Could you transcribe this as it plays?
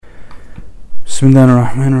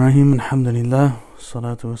Bismillahirrahmanirrahim. Alhamdulillah.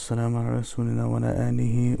 Salatu wassalamu ala rasulina wa ala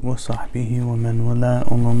alihi wa sahbihi wa man wala.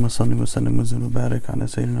 Allahumma salli wa sallim wa zil wa barik ala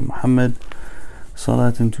Sayyidina Muhammad.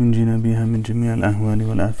 Salatan tunjina biha min jami' al-ahwali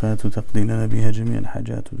wal afat wa taqdina biha jami'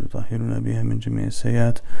 al-hajat wa tutahhiruna biha min jami'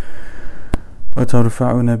 al-sayyat wa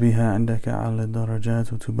tarfa'una biha 'indaka 'ala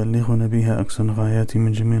ad-darajat wa tuballighuna biha aqsa al-ghayat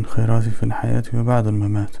min jami' al-khairat fi al-hayat wa ba'da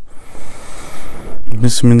al-mamat.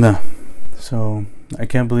 Bismillah. So I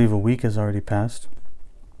can't believe a week has already passed.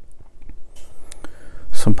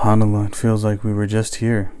 SubhanAllah, it feels like we were just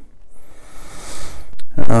here.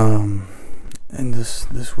 And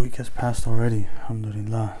this week has passed already,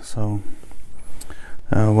 alhamdulillah. So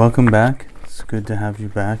welcome back. It's good to have you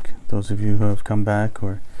back. Those of you who have come back,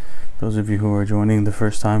 or those of you who are joining the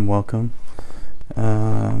first time, welcome.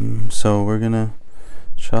 So we're gonna,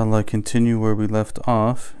 inshallah, continue where we left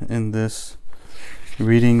off in this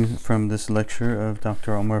reading from this lecture of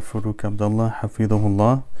Dr. Umar Farooq Abdullah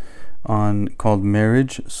Hafidhahullah called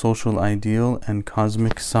Marriage, Social Ideal and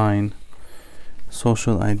Cosmic Sign.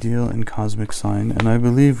 Social Ideal and Cosmic Sign. And I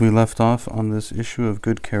believe we left off on this issue of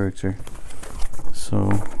good character.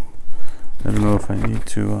 So I don't know if I need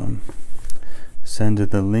to send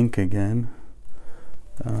the link again.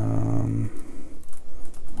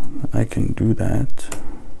 I can do that.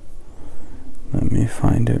 Let me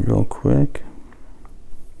find it real quick.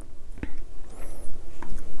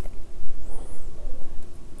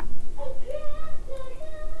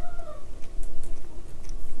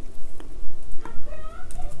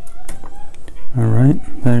 Alright,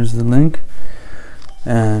 there's the link,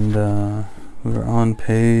 and we're on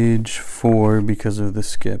page 4 because of the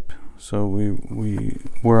skip. So we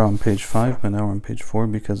were on page 5, but now we're on page 4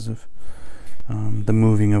 because of the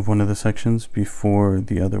moving of one of the sections before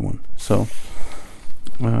the other one. So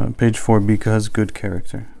page 4, because good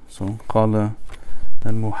character. So قال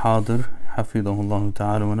المحاضر حفظه الله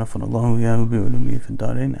تعالى ونفر الله إياه بعلومه في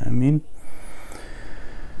الدارين آمين.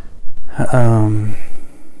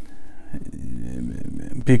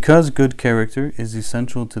 Because good character is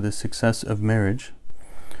essential to the success of marriage,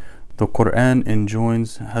 the Quran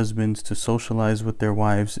enjoins husbands to socialize with their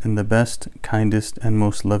wives in the best, kindest, and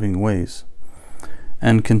most loving ways,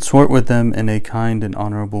 and consort with them in a kind and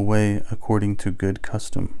honorable way according to good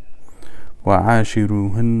custom.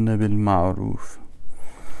 وَعَاشِرُوهُنَّ بِالْمَعْرُوفِ.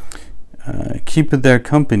 Keep their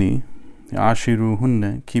company,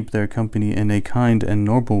 عَاشِرُوهُنَّ, keep their company in a kind and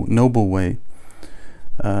noble way.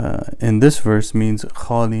 In this verse means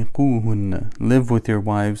خَالِقُوهُنَّ, live with your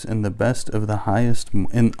wives in the best of the highest,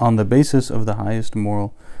 on the basis of the highest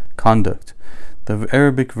moral conduct. The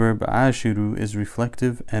Arabic verb ashiru is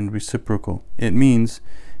reflective and reciprocal. It means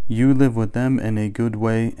you live with them in a good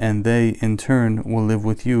way, and they in turn will live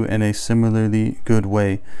with you in a similarly good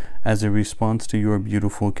way as a response to your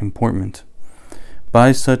beautiful comportment.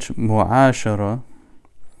 By such mu'ashara,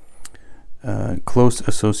 close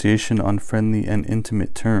association on friendly and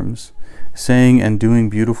intimate terms, saying and doing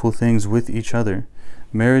beautiful things with each other,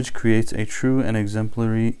 marriage creates a true and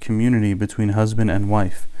exemplary community between husband and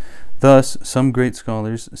wife. Thus, some great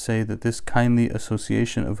scholars say that this kindly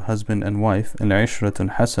association of husband and wife,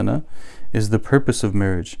 al-ishratun hasana, is the purpose of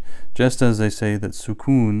marriage, just as they say that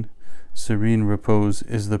sukoon, serene repose,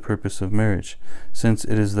 is the purpose of marriage, since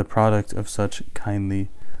it is the product of such kindly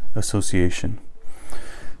association.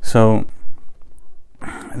 So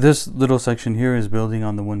this little section here is building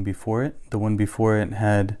on the one before it. The one before it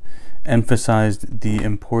had emphasized the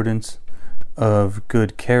importance of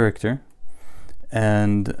good character,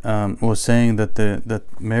 and was saying that that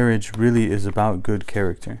marriage really is about good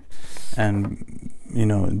character, and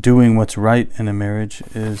doing what's right in a marriage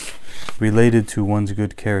is related to one's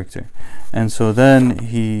good character. And so then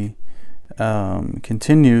he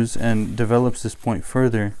continues and develops this point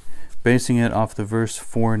further, basing it off the verse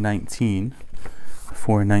 419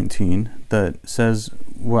 that says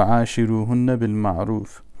وَعَاشِرُوهُنَّ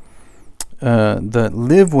بِالْمَعْرُوفِ, that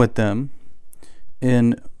live with them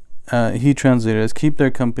in, he translated as keep their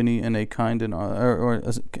company in a kind and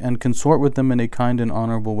consort with them in a kind and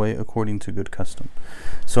honorable way according to good custom.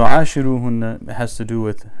 So ashiruhunna has to do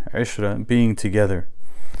with ishra, being together,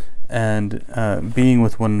 and being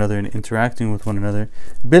with one another and interacting with one another,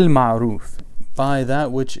 bil ma'ruf, by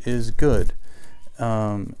that which is good.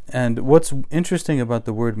 And what's interesting about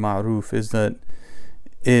the word ma'ruf is that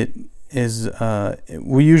it is,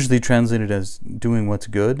 we usually translate it as doing what's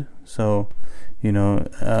good. So,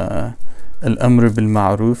 al-amr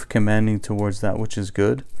bil-ma'ruf, commanding towards that which is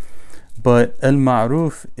good. But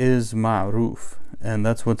al-ma'ruf is ma'ruf. And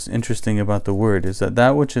that's what's interesting about the word, is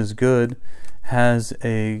that which is good has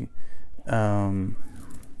an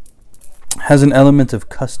element of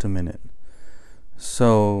custom in it.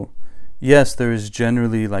 So, yes, there is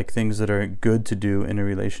generally like things that are good to do in a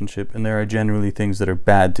relationship, and there are generally things that are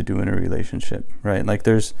bad to do in a relationship, right? Like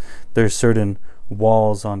there's certain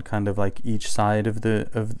walls on kind of like each side of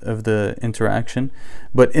the interaction,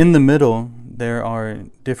 but in the middle there are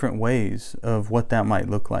different ways of what that might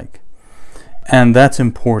look like, and that's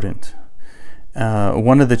important.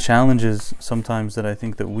 One of the challenges sometimes that I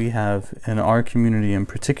think that we have in our community in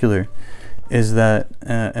particular is that,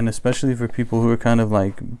 and especially for people who are kind of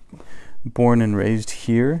like born and raised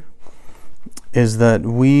here, is that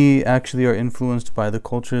we actually are influenced by the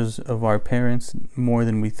cultures of our parents more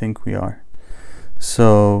than we think we are.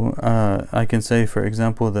 So I can say, for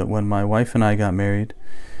example, that when my wife and I got married,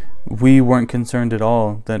 we weren't concerned at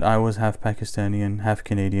all that I was half Pakistani and half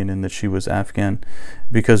Canadian and that she was Afghan,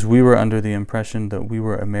 because we were under the impression that we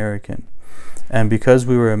were American. And because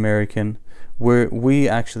we were American, we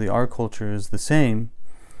actually, our culture is the same.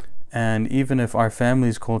 And even if our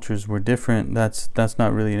family's cultures were different, that's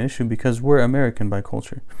not really an issue because we're American by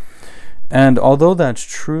culture. And although that's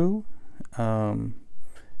true,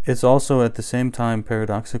 it's also at the same time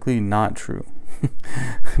paradoxically not true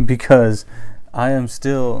because I am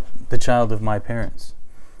still the child of my parents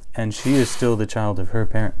and she is still the child of her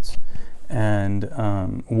parents.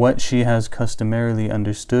 And what she has customarily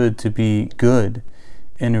understood to be good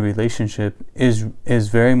in a relationship is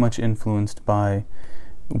very much influenced by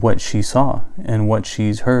what she saw and what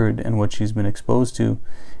she's heard and what she's been exposed to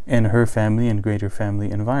in her family and greater family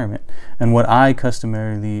environment. And what I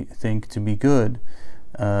customarily think to be good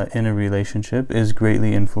in a relationship is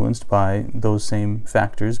greatly influenced by those same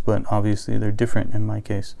factors, but obviously they're different in my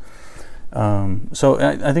case. So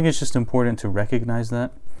I think it's just important to recognize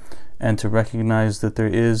that, and to recognize that there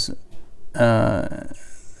is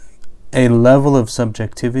a level of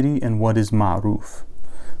subjectivity in what is ma'ruf.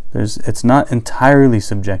 It's not entirely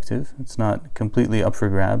subjective. It's not completely up for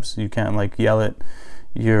grabs. You can't like yell at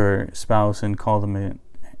your spouse and call them a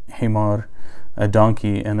himar, a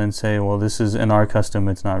donkey, and then say, well, this is in our custom,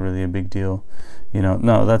 it's not really a big deal.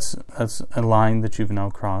 No, that's a line that you've now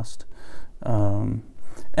crossed.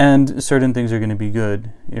 And certain things are going to be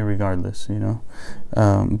good irregardless,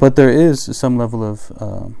 but there is some level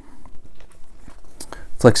of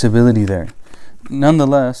flexibility there.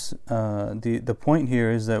 Nonetheless, the point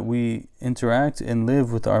here is that we interact and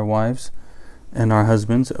live with our wives and our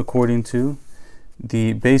husbands according to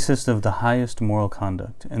the basis of the highest moral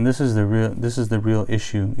conduct, and this is the real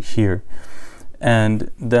issue here.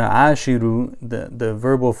 And the ashiru, the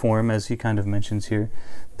verbal form, as he kind of mentions here,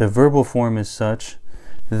 the verbal form is such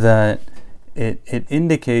that it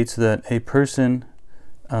indicates that a person,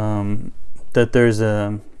 that there's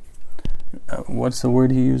a what's the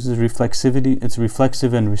word he uses? Reflexivity. It's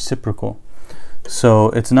reflexive and reciprocal. So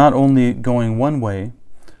it's not only going one way,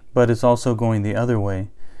 but it's also going the other way.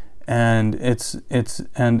 And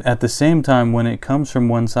and at the same time, when it comes from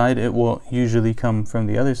one side, it will usually come from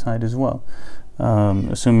the other side as well,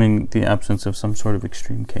 assuming the absence of some sort of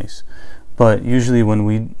extreme case. But usually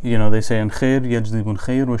when they say an khair yajlibu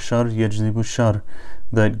khair wa shar yajlibu shar,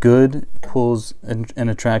 that good pulls and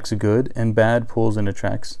attracts good, and bad pulls and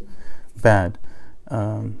attracts bad.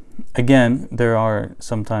 Again, there are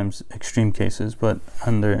sometimes extreme cases, but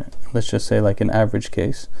under, let's just say, like an average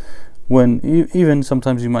case, when even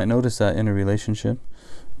sometimes you might notice that in a relationship,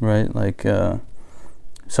 right? Like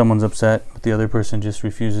someone's upset, but the other person just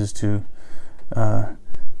refuses to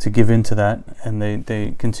give in to that, and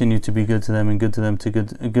they continue to be good to them and good to them to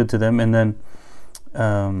good to them, and then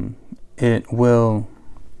it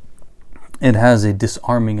has a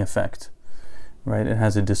disarming effect. Right, it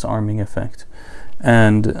has a disarming effect,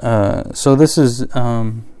 and so this is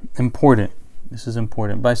important. This is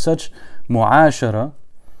important. By such mu'ashara,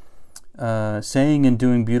 saying and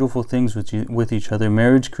doing beautiful things with each other,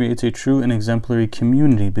 marriage creates a true and exemplary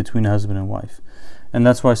community between husband and wife, and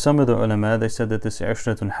that's why some of the ulama, they said that this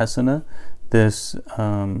ishratun hasana, this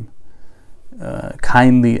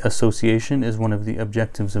kindly association, is one of the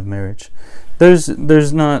objectives of marriage. There's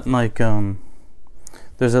not like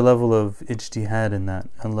there's a level of ijtihad in that,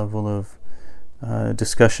 a level of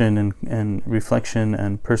discussion and reflection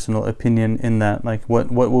and personal opinion in that. Like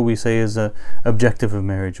what will we say is a objective of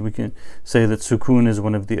marriage? We can say that sukoon is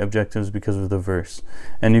one of the objectives because of the verse,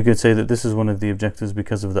 and you could say that this is one of the objectives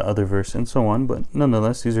because of the other verse, and so on. But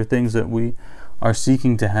nonetheless, these are things that we are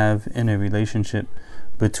seeking to have in a relationship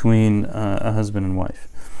between a husband and wife.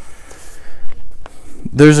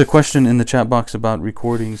 There's a question in the chat box about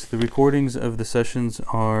recordings. The recordings of the sessions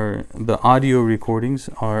the audio recordings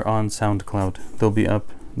are on SoundCloud. They'll be up.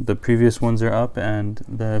 The previous ones are up, and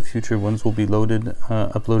the future ones will be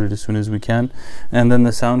uploaded as soon as we can. And then the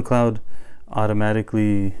SoundCloud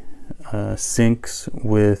automatically syncs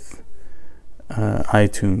with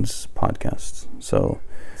iTunes podcasts. So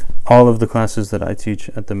all of the classes that I teach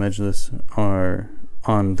at the Majlis are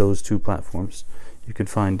on those two platforms. You could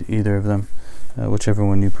find either of them, whichever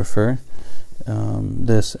one you prefer,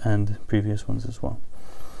 this and previous ones as well.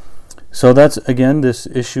 So that's, again, this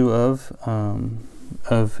issue of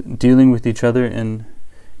dealing with each other in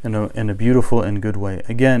a beautiful and good way.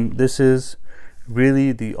 Again, this is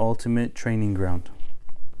really the ultimate training ground.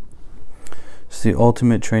 It's the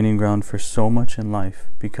ultimate training ground for so much in life,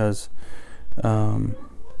 because I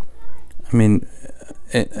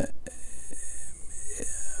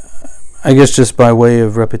guess just by way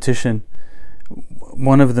of repetition,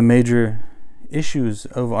 one of the major issues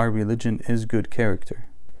of our religion is good character.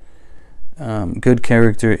 Good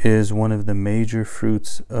character is one of the major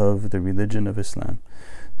fruits of the religion of Islam,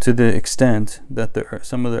 to the extent that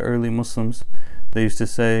some of the early Muslims, they used to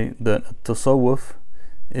say that tasawwuf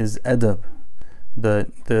is adab,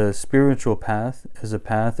 that the spiritual path is a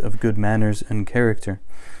path of good manners and character,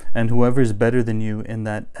 and whoever is better than you in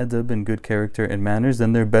that adab and good character and manners,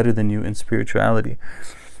 then they're better than you in spirituality.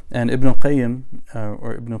 And Ibn Qayyim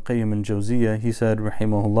al-Jawziyah, he said,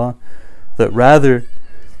 rahimahullah, that rather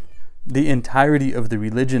the entirety of the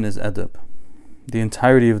religion is adab. The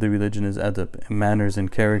entirety of the religion is adab, manners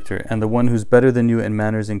and character. And the one who's better than you in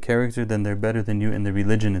manners and character, then they're better than you in the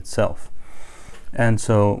religion itself. And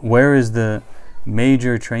so where is the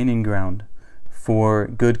major training ground for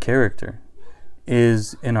good character?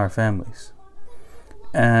 Is in our families.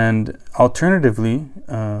 And alternatively,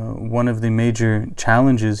 one of the major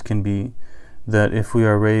challenges can be that if we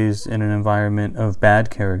are raised in an environment of bad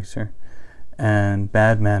character and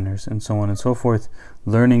bad manners and so on and so forth,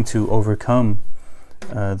 learning to overcome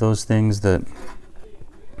those things that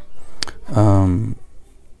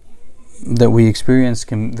we experience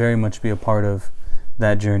can very much be a part of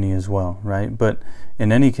that journey as well, right? But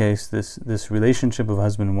in any case, this relationship of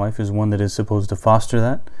husband and wife is one that is supposed to foster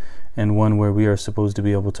that, and one where we are supposed to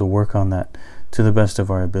be able to work on that to the best of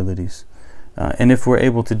our abilities. And if we're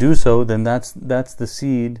able to do so, then that's the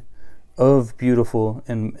seed of beautiful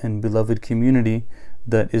and beloved community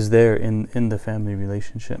that is there in the family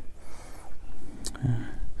relationship.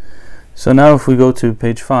 So now if we go to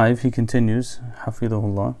page 5, he continues,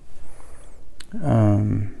 Hafidhullah.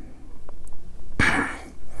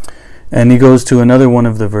 And he goes to another one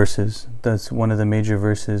of the verses, that's one of the major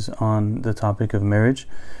verses on the topic of marriage,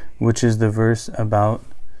 which is the verse about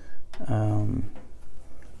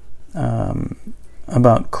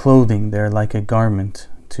clothing. They're like a garment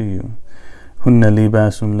to you. Hunna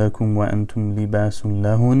libasun lakum wa antum libasun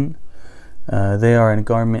lahun. They are a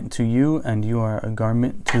garment to you, and you are a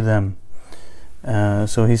garment to them.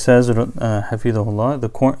 So he says, Hafidhullah, the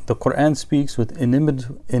Quran speaks with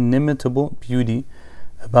inimitable beauty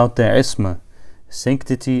about the isma,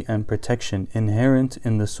 sanctity and protection inherent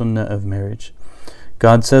in the sunnah of marriage.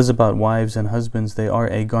 God says about wives and husbands, they are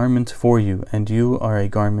a garment for you, and you are a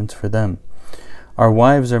garment for them. Our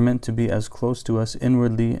wives are meant to be as close to us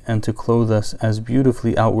inwardly and to clothe us as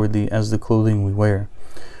beautifully outwardly as the clothing we wear,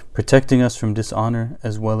 protecting us from dishonor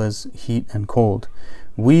as well as heat and cold.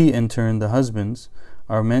 We, in turn, the husbands,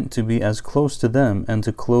 are meant to be as close to them and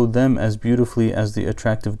to clothe them as beautifully as the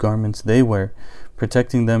attractive garments they wear,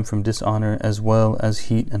 protecting them from dishonor as well as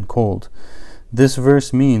heat and cold. This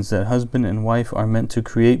verse means that husband and wife are meant to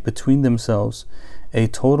create between themselves a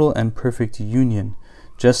total and perfect union,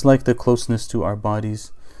 just like the closeness to our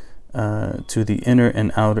bodies, to the inner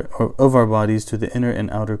and outer, or of our bodies to the inner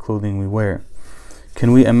and outer clothing we wear.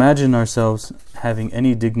 Can we imagine ourselves having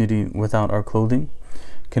any dignity without our clothing?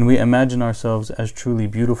 Can we imagine ourselves as truly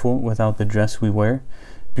beautiful without the dress we wear?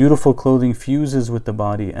 Beautiful clothing fuses with the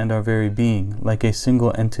body and our very being like a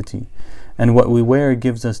single entity, and what we wear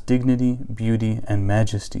gives us dignity, beauty, and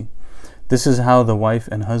majesty. This is how the wife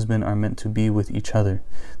and husband are meant to be with each other.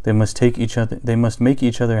 They must make each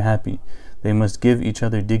other happy. They must give each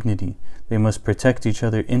other dignity. They must protect each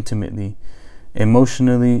other intimately,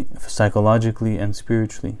 emotionally, psychologically, and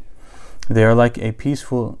spiritually. They are like a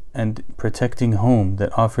peaceful and protecting home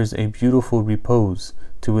that offers a beautiful repose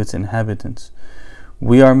to its inhabitants.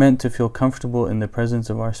 We are meant to feel comfortable in the presence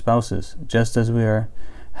of our spouses, just as we are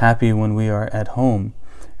happy when we are at home,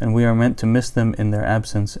 and we are meant to miss them in their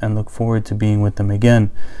absence and look forward to being with them again,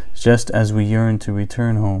 just as we yearn to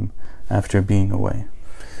return home after being away.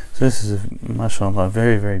 So this is, mashallah,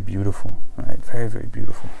 very, very beautiful. Right? Very, very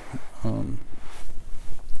beautiful.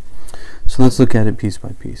 So let's look at it piece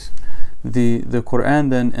by piece. The Quran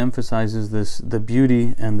then emphasizes the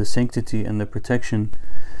beauty and the sanctity and the protection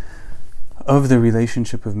of the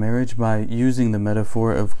relationship of marriage by using the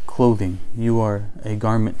metaphor of clothing. You are a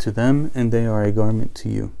garment to them, and they are a garment to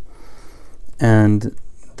you. And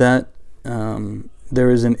that there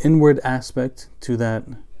is an inward aspect to that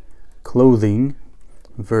clothing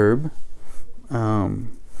verb, and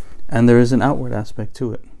there is an outward aspect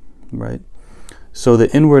to it, right? So the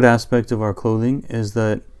inward aspect of our clothing is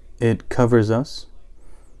that it covers us,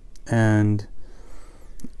 and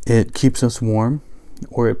it keeps us warm,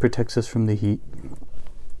 or it protects us from the heat,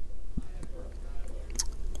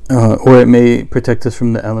 or it may protect us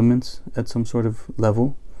from the elements at some sort of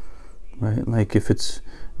level, right? Like if it's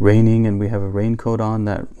raining and we have a raincoat on,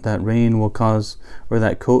 that rain will cause, or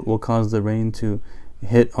that coat will cause the rain to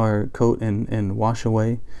hit our coat and wash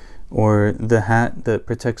away, or the hat that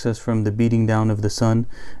protects us from the beating down of the sun.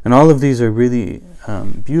 And all of these are really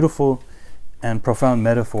beautiful and profound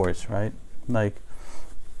metaphors, right? Like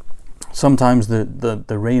sometimes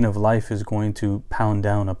the rain of life is going to pound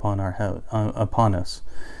down upon upon us,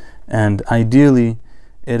 and ideally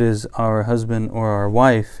it is our husband or our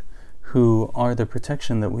wife who are the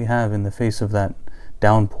protection that we have in the face of that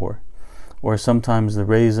downpour. Or sometimes the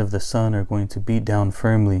rays of the sun are going to beat down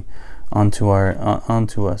firmly onto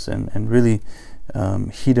us and really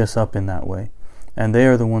heat us up in that way, and they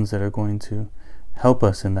are the ones that are going to help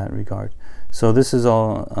us in that regard. So this is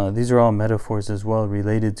all; these are all metaphors as well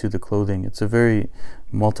related to the clothing. It's a very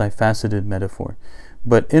multifaceted metaphor,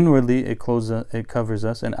 but inwardly it covers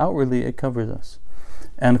us, and outwardly it covers us.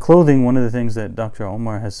 And clothing, one of the things that Dr.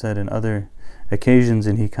 Omar has said in other occasions,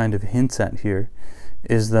 and he kind of hints at here,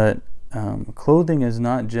 is that clothing is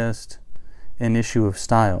not just an issue of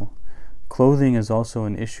style. Clothing is also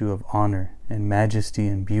an issue of honor and majesty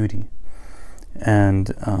and beauty.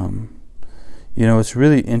 And it's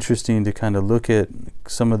really interesting to kind of look at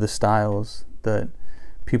some of the styles that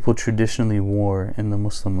people traditionally wore in the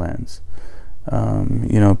Muslim lands.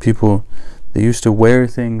 People, they used to wear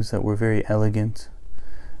things that were very elegant,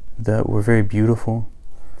 that were very beautiful,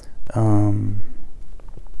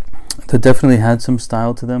 that definitely had some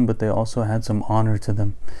style to them, but they also had some honor to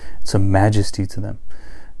them, some majesty to them.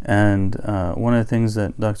 And one of the things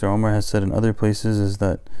that Dr. Omar has said in other places is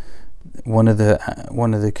that one of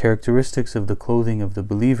the characteristics of the clothing of the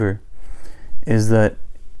believer is that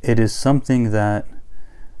it is something that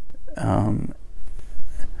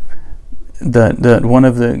that one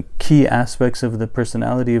of the key aspects of the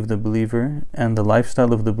personality of the believer and the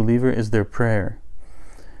lifestyle of the believer is their prayer.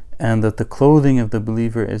 And that the clothing of the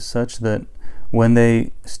believer is such that when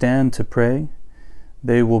they stand to pray,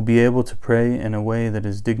 they will be able to pray in a way that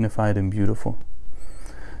is dignified and beautiful.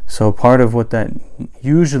 So part of what that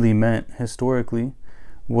usually meant historically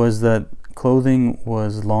was that clothing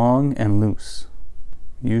was long and loose.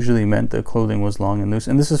 Usually meant that clothing was long and loose.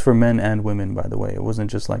 And this is for men and women, by the way. It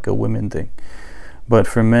wasn't just like a women thing. But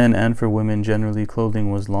for men and for women, generally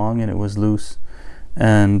clothing was long and it was loose.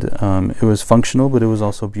 And it was functional, but it was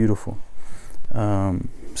also beautiful.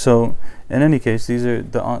 So in any case, these are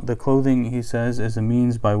the clothing, he says, is a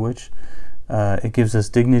means by which it gives us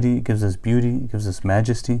dignity, it gives us beauty, it gives us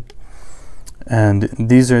majesty. And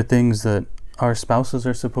these are things that our spouses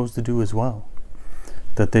are supposed to do as well.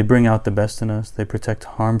 That they bring out the best in us, they protect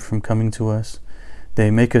harm from coming to us,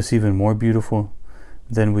 they make us even more beautiful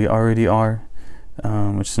than we already are,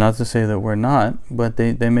 which is not to say that we're not, but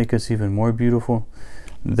they make us even more beautiful.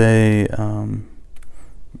 They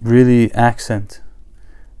really accent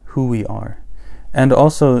who we are. And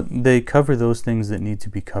also, they cover those things that need to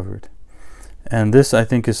be covered. And this, I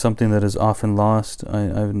think, is something that is often lost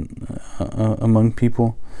among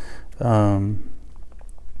people,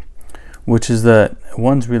 which is that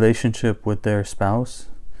one's relationship with their spouse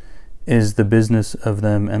is the business of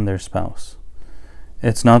them and their spouse.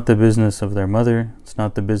 It's not the business of their mother. It's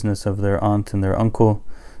not the business of their aunt and their uncle.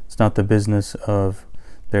 It's not the business of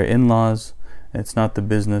their in-laws. It's not the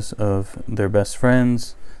business of their best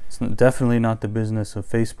friends. It's definitely not the business of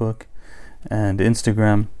Facebook and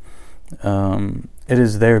Instagram. It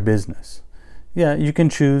is their business. Yeah, you can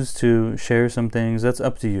choose to share some things. That's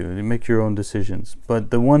up to you. You make your own decisions. But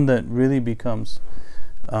the one that really becomes,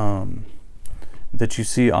 that you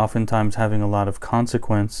see oftentimes having a lot of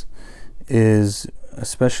consequence is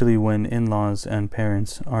especially when in-laws and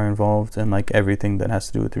parents are involved in like everything that has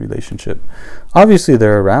to do with the relationship. Obviously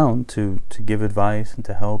they're around to give advice and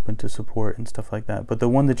to help and to support and stuff like that. But the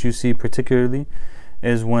one that you see particularly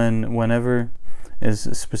is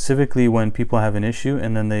specifically when people have an issue,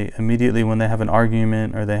 and then they immediately, when they have an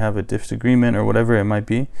argument or they have a disagreement or whatever it might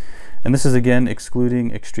be, and this is again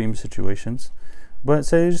excluding extreme situations, But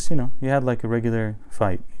say you had like a regular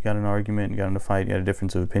fight, you got in an argument, you got in a fight, you had a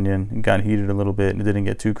difference of opinion, it got heated a little bit, and it didn't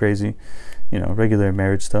get too crazy, regular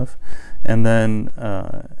marriage stuff, and then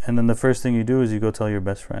the first thing you do is you go tell your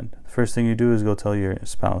best friend. The first thing you do is go tell your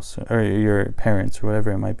spouse or your parents or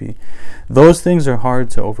whatever it might be. Those things are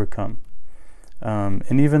hard to overcome,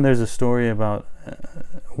 and even there's a story about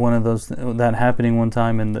one of those that happening one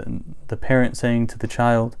time, and the parent saying to the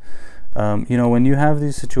child, when you have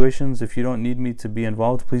these situations, if you don't need me to be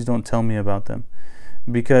involved, please don't tell me about them,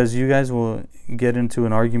 because you guys will get into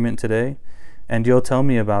an argument today and you'll tell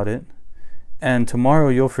me about it, and tomorrow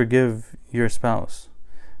you'll forgive your spouse,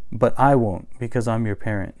 but I won't, because I'm your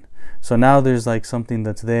parent. So now there's like something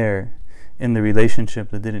that's there in the relationship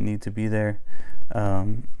that didn't need to be there.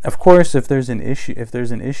 Of course, if there's an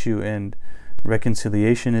issue and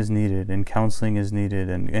reconciliation is needed, and counseling is needed,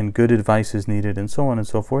 and good advice is needed, and so on and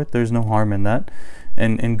so forth, there's no harm in that,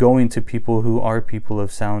 and going to people who are people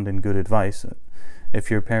of sound and good advice. If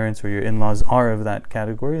your parents or your in-laws are of that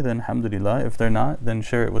category, then alhamdulillah. If they're not, then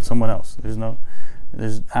share it with someone else.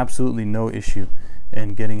 There's absolutely no issue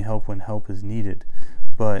in getting help when help is needed,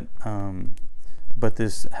 but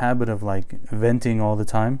this habit of like venting all the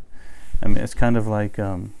time, it's kind of like,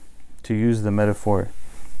 to use the metaphor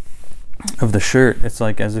of the shirt, it's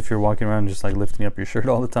like as if you're walking around just like lifting up your shirt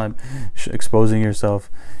all the time, exposing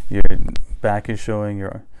yourself, your back is showing,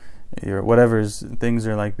 your things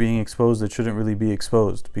are like being exposed that shouldn't really be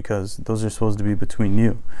exposed, because those are supposed to be between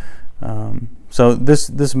you. So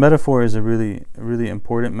this metaphor is a really, really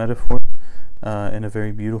important metaphor, and a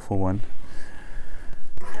very beautiful one.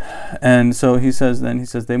 And so he says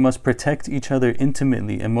they must protect each other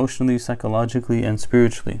intimately, emotionally, psychologically, and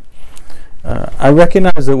spiritually. I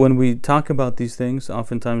recognize that when we talk about these things,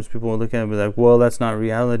 oftentimes people will look at it and be like, well, that's not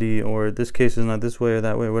reality, or this case is not this way or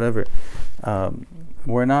that way, or whatever.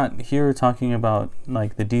 We're not here talking about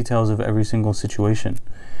like the details of every single situation.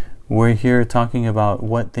 We're here talking about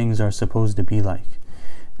what things are supposed to be like.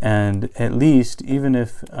 And at least, even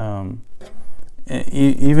if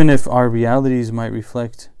our realities might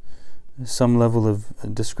reflect some level of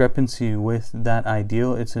discrepancy with that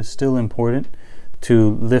ideal, it's still important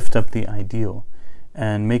to lift up the ideal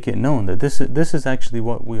and make it known that this is actually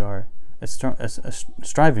what we are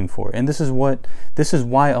striving for, and this is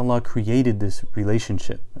why Allah created this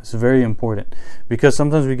relationship. It's very important, because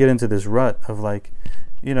sometimes we get into this rut of like,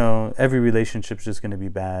 every relationship's just going to be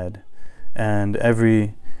bad, and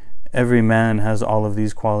every man has all of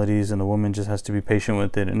these qualities, and the woman just has to be patient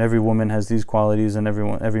with it, and every woman has these qualities, and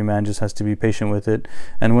every man just has to be patient with it,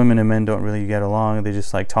 and women and men don't really get along, they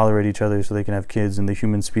just like tolerate each other so they can have kids and the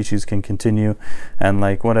human species can continue, and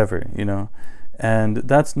like whatever, and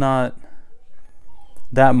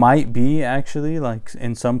that might be actually like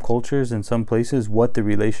in some cultures, in some places, what the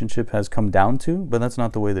relationship has come down to, but that's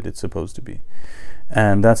not the way that it's supposed to be,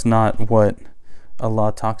 and that's not what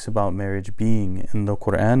Allah talks about marriage being in the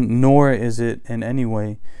Quran, nor is it in any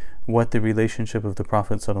way what the relationship of the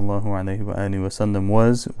Prophet ﷺ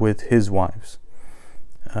was with his wives.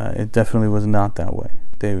 It definitely was not that way.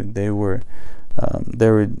 They were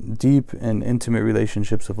deep and intimate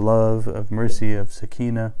relationships of love, of mercy, of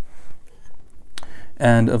sakina,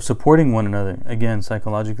 and of supporting one another, again,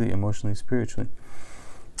 psychologically, emotionally, spiritually.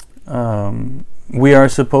 We are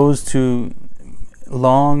supposed to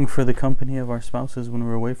long for the company of our spouses when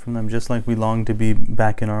we're away from them, just like we long to be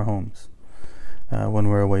back in our homes when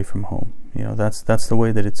we're away from home. That's the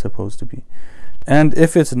way that it's supposed to be. And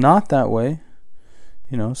if it's not that way,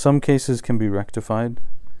 some cases can be rectified,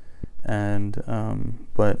 and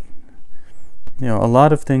but a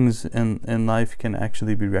lot of things in life can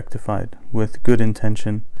actually be rectified with good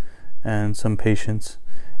intention and some patience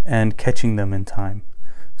and catching them in time.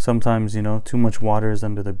 Sometimes too much water is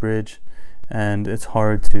under the bridge, and it's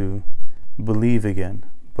hard to believe again.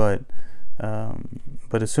 But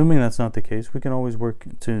assuming that's not the case, we can always work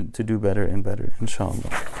to do better and better, inshallah.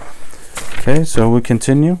 Okay, so we'll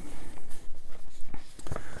continue.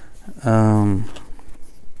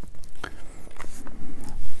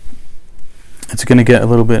 It's going to get a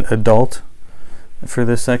little bit adult for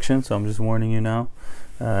this section, so I'm just warning you now.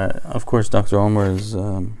 Of course, Dr. Omar is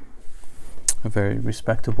a very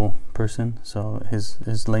respectable person, so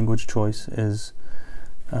his language choice is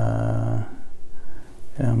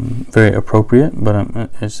very appropriate, but I'm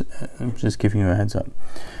just giving you a heads up.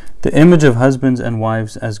 The image of husbands and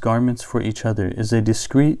wives as garments for each other is a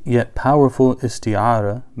discreet yet powerful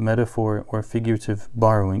isti'ara, metaphor or figurative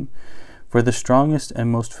borrowing, for the strongest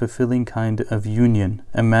and most fulfilling kind of union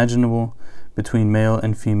imaginable between male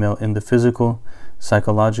and female in the physical,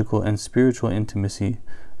 psychological, and spiritual intimacy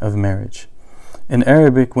of marriage. In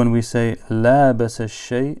Arabic, when we say لَابَسَ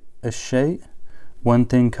الشَّيْء, one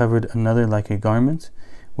thing covered another like a garment,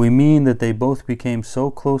 we mean that they both became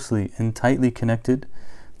so closely and tightly connected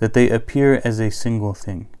that they appear as a single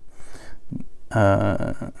thing.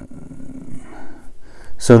 So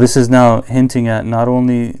this is now hinting at not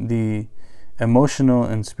only the emotional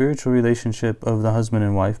and spiritual relationship of the husband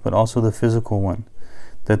and wife, but also the physical one.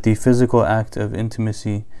 That the physical act of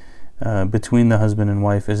intimacy between the husband and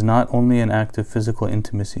wife is not only an act of physical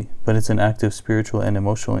intimacy, but it's an act of spiritual and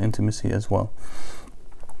emotional intimacy as well.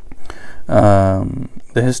 The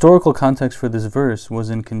historical context for this verse was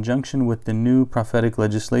in conjunction with the new prophetic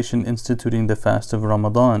legislation instituting the fast of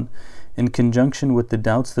Ramadan, in conjunction with the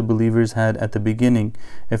doubts the believers had at the beginning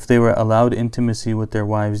if they were allowed intimacy with their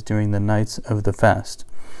wives during the nights of the fast.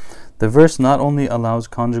 The verse not only allows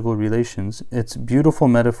conjugal relations, its beautiful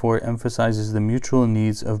metaphor emphasizes the mutual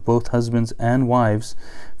needs of both husbands and wives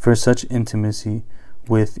for such intimacy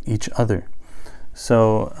with each other.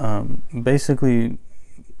 So basically,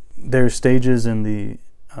 there are stages in the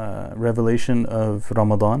revelation of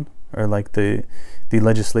Ramadan, or like the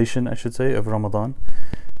legislation, I should say, of Ramadan.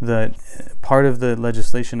 That part of the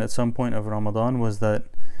legislation at some point of Ramadan was that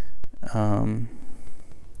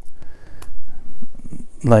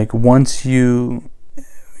like once you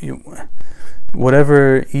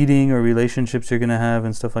whatever eating or relationships you're going to have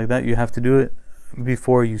and stuff like that, you have to do it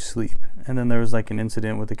before you sleep. And then there was like an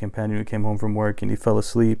incident with a companion who came home from work and he fell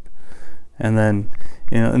asleep, and then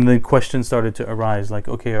and the question started to arise, like,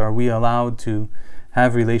 okay, are we allowed to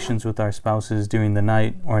have relations with our spouses during the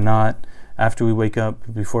night or not, after we wake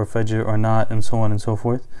up, before Fajr or not, and so on and so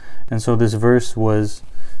forth. And so this verse was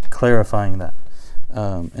clarifying that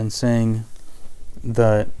and saying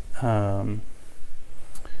that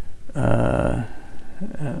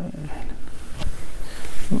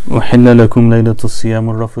وَحِلَّ لَكُمْ لَيْلَةُ الصِّيَامُ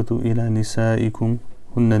الرَّفَثُ إِلَى نِسَائِكُمْ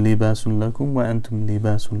هُنَّ لِبَاسٌ لَكُمْ وَأَنْتُمْ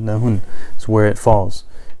لِبَاسٌ لَهُنَّ. It's where it falls.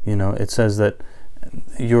 It says that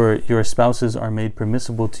your spouses are made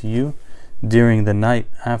permissible to you during the night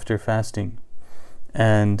after fasting,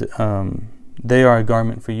 and they are a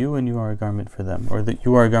garment for you and you are a garment for them, or that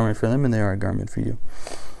you are a garment for them and they are a garment for you.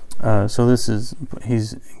 So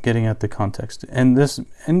he's getting at the context, and this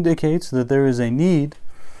indicates that there is a need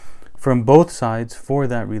from both sides for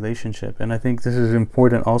that relationship. And I think this is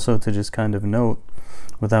important also to just kind of note,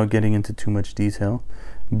 without getting into too much detail,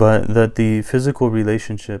 but that the physical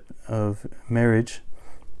relationship of marriage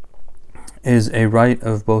is a right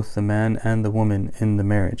of both the man and the woman in the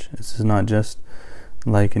marriage. This is not just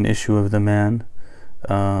like an issue of the man,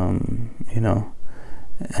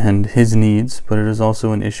 and his needs, but it is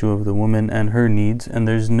also an issue of the woman and her needs. And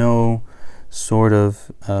there's no sort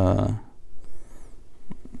of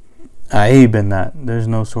aib in that. There's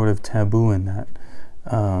no sort of taboo in that.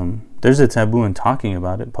 There's a taboo in talking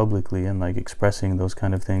about it publicly and like expressing those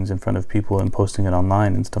kind of things in front of people and posting it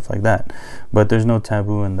online and stuff like that. But there's no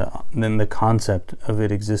taboo in the concept of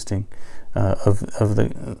it existing, and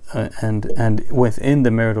within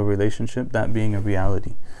the marital relationship, that being a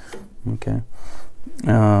reality. Okay.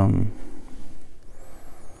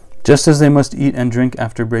 Just as they must eat and drink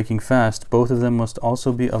after breaking fast, both of them must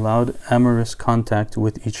also be allowed amorous contact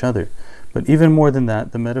with each other. But even more than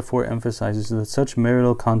that, the metaphor emphasizes that such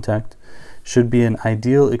marital contact should be an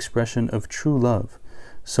ideal expression of true love,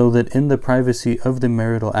 so that in the privacy of the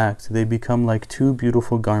marital act, they become like two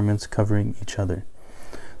beautiful garments covering each other.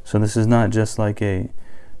 So this is not just like a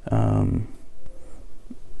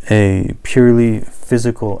purely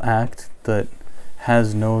physical act that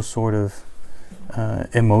has no sort of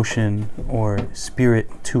emotion or spirit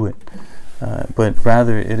to it, but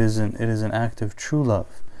rather it is an act of true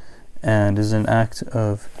love, and is an act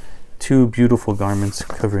of two beautiful garments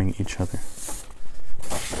covering each other.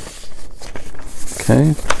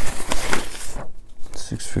 Okay,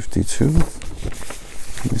 6:52.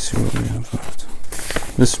 Let me see what we have left.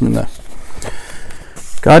 Bismillah.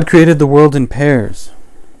 God created the world in pairs.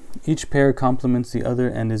 Each pair complements the other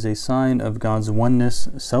and is a sign of God's oneness,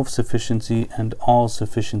 self-sufficiency, and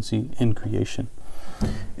all-sufficiency in creation.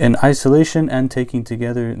 In isolation and taking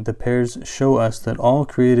together, the pairs show us that all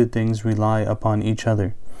created things rely upon each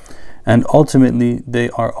other, and ultimately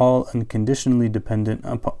they are all unconditionally dependent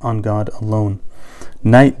on God alone.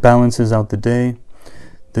 Night balances out the day,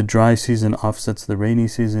 the dry season offsets the rainy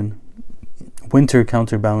season, winter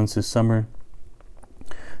counterbalances summer,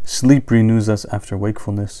 sleep renews us after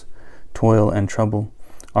wakefulness, toil and trouble.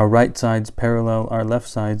 Our right sides parallel our left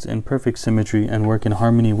sides in perfect symmetry and work in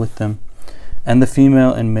harmony with them, and the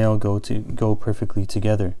female and male go perfectly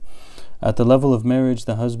together. At the level of marriage,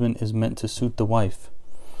 the husband is meant to suit the wife.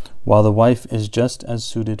 while the wife is just as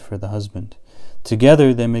suited for the husband.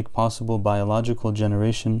 Together they make possible biological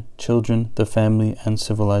generation, children, the family, and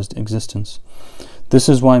civilized existence. This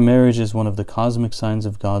is why marriage is one of the cosmic signs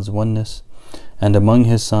of God's oneness, and among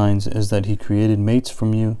His signs is that He created mates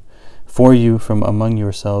for you from among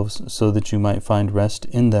yourselves, so that you might find rest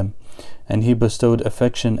in them, and He bestowed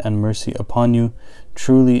affection and mercy upon you.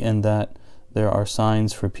 Truly in that there are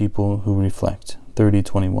signs for people who reflect.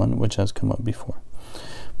 30:21, which has come up before.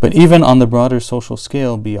 But even on the broader social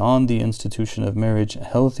scale, beyond the institution of marriage,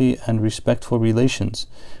 healthy and respectful relations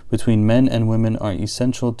between men and women are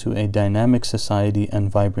essential to a dynamic society and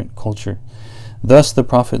vibrant culture. Thus, the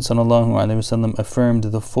Prophet ﷺ affirmed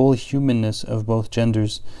the full humanness of both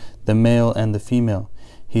genders, the male and the female.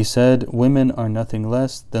 He said, "Women are nothing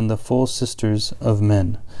less than the full sisters of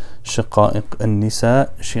men." Shaqa'iq al-nisa,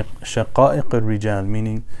 shaqa'iq al-rijal,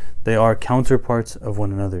 meaning they are counterparts of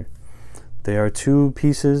one another. They are two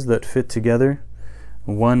pieces that fit together,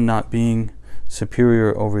 one not being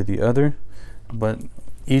superior over the other, but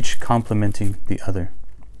each complementing the other.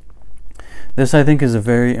 This, I think, is a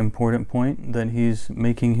very important point that he's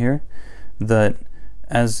making here, that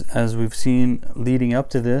as we've seen leading up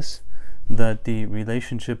to this, that the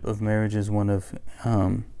relationship of marriage is one of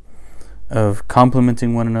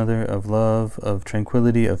complementing one another, of love, of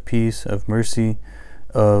tranquility, of peace, of mercy,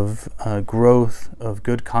 of growth, of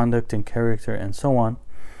good conduct and character, and so on.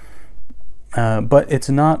 But it's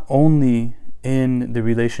not only in the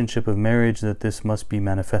relationship of marriage that this must be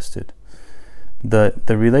manifested.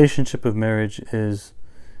 The relationship of marriage is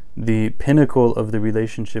the pinnacle of the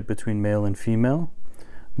relationship between male and female,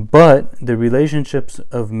 but the relationships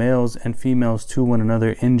of males and females to one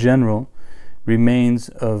another in general remains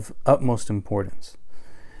of utmost importance.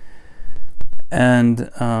 And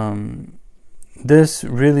this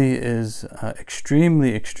really is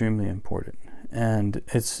extremely, extremely important, and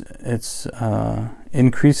it's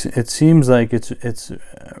increase. It seems like it's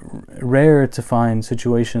rare to find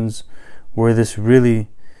situations where this really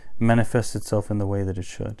manifests itself in the way that it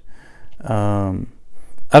should.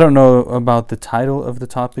 I don't know about the title of the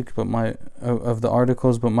topic, but of the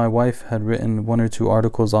articles, but my wife had written 1 or 2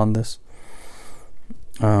 articles on this.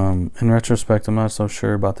 In retrospect, I'm not so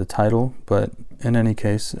sure about the title, but in any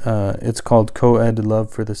case, it's called Co-ed Love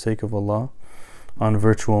for the Sake of Allah on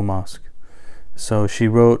Virtual Mosque. So she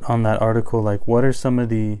wrote on that article, like, what are some of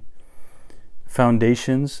the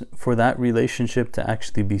foundations for that relationship to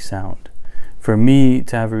actually be sound? For me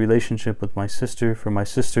to have a relationship with my sister, for my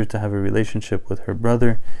sister to have a relationship with her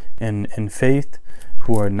brother in faith,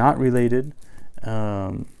 who are not related,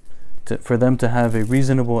 for them to have a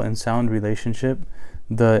reasonable and sound relationship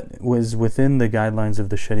that was within the guidelines of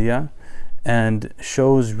the Sharia and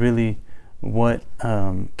shows really what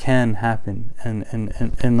can happen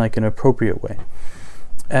in like an appropriate way.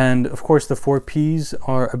 And of course the 4 P's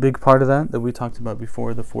are a big part of that we talked about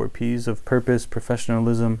before, the 4 P's of purpose,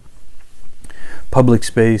 professionalism, public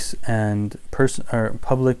space, and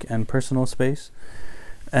public and personal space.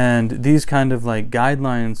 And these kind of like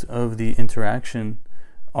guidelines of the interaction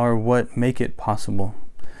are what make it possible.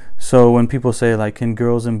 So when people say, like, can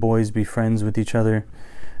girls and boys be friends with each other?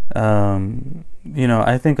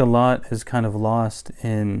 I think a lot is kind of lost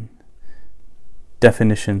in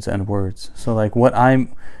definitions and words. So like what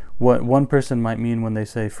one person might mean when they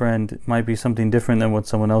say friend might be something different than what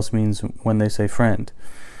someone else means when they say friend.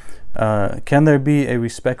 Can there be a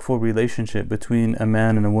respectful relationship between a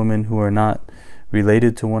man and a woman who are not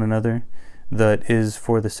related to one another that is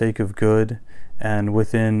for the sake of good and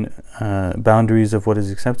within boundaries of what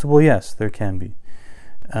is acceptable? Yes, there can be.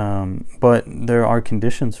 But there are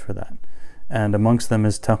conditions for that. And amongst them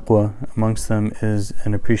is taqwa, amongst them is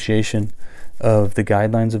an appreciation of the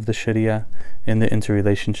guidelines of the Sharia in the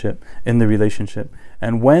relationship.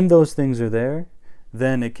 And when those things are there,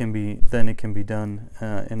 then it can be done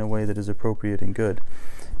in a way that is appropriate and good.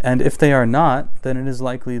 And if they are not, then it is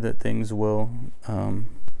likely that things will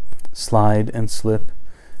slide and slip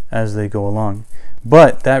as they go along.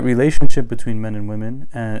 But that relationship between men and women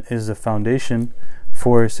is a foundation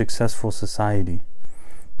for a successful society.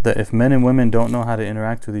 That if men and women don't know how to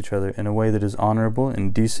interact with each other in a way that is honorable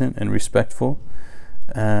and decent and respectful,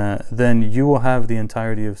 then you will have the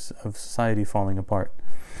entirety of society falling apart.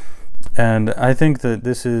 And I think that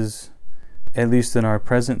this is, at least in our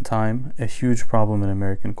present time, a huge problem in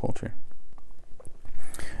American culture.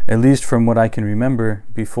 At least from what I can remember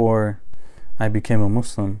before I became a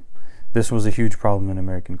Muslim, this was a huge problem in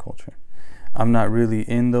American culture. I'm not really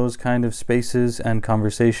in those kind of spaces and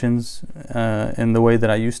conversations in the way that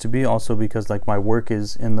I used to be, also because like my work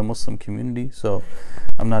is in the Muslim community, so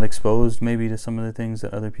I'm not exposed maybe to some of the things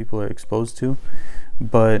that other people are exposed to.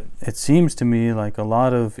 But it seems to me like a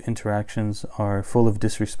lot of interactions are full of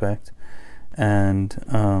disrespect, and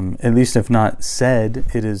at least if not said,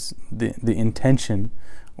 it is the intention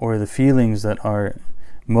or the feelings that are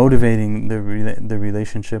motivating the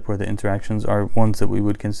relationship or the interactions are ones that we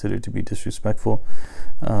would consider to be disrespectful,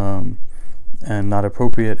 and not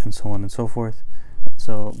appropriate, and so on and so forth.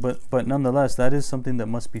 So, but nonetheless, that is something that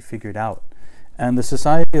must be figured out. And the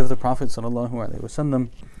society of the Prophet ﷺ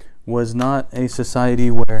was not a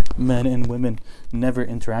society where men and women never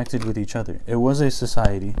interacted with each other. It was a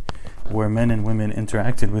society where men and women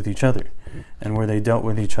interacted with each other, and where they dealt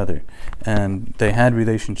with each other, and they had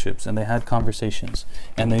relationships, and they had conversations,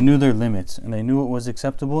 and they knew their limits, and they knew what was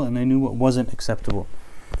acceptable, and they knew what wasn't acceptable.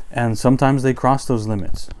 And sometimes they crossed those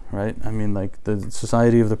limits, right? I mean, like, the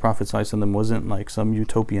society of the Prophet ﷺ wasn't like some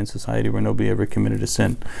utopian society where nobody ever committed a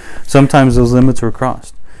sin. Sometimes those limits were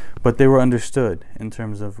crossed, but they were understood in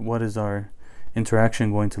terms of what is our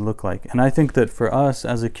interaction going to look like. And I think that for us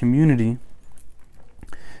as a community,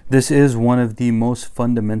 this is one of the most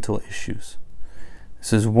fundamental issues.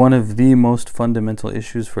 This is one of the most fundamental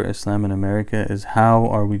issues for Islam in America, is how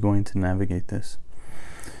are we going to navigate this?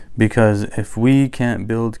 Because if we can't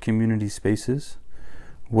build community spaces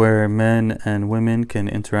where men and women can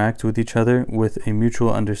interact with each other with a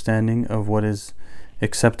mutual understanding of what is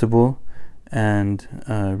acceptable and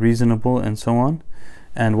reasonable and so on,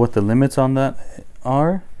 and what the limits on that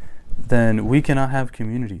are, then we cannot have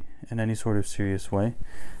community in any sort of serious way.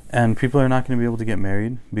 And people are not going to be able to get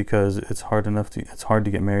married, because it's hard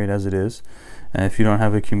to get married as it is. And if you don't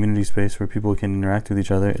have a community space where people can interact with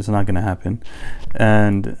each other, it's not going to happen.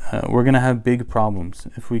 And we're going to have big problems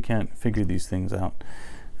if we can't figure these things out.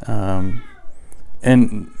 And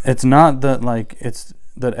it's not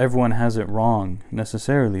that everyone has it wrong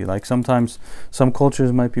necessarily. Like, sometimes some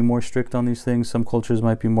cultures might be more strict on these things, some cultures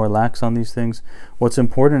might be more lax on these things. What's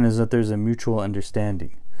important is that there's a mutual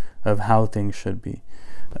understanding of how things should be.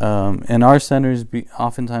 In our centers,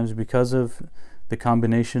 oftentimes because of the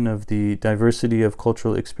combination of the diversity of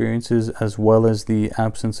cultural experiences as well as the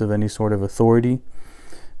absence of any sort of authority,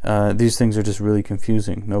 these things are just really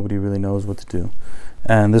confusing. Nobody really knows what to do.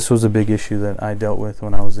 And this was a big issue that I dealt with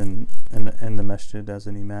when I was in the masjid as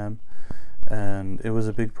an imam. And it was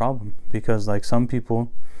a big problem, because like some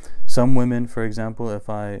women, for example, if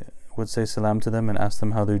I would say salam to them and ask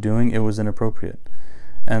them how they're doing, it was inappropriate.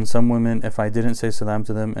 And some women, if I didn't say salam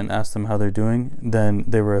to them and ask them how they're doing, then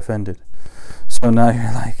they were offended. So now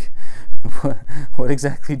you're like, what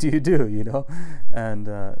exactly do you do, you know? And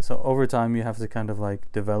so over time you have to kind of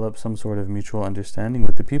like develop some sort of mutual understanding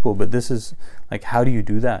with the people. But this is like, how do you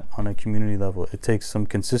do that on a community level? It takes some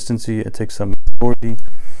consistency, it takes some authority.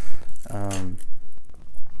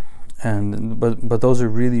 But those are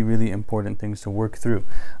really, really important things to work through.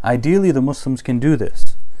 Ideally, the Muslims can do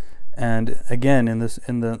this. And again, in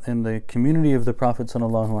the community of the Prophet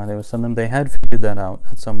ﷺ, they had figured that out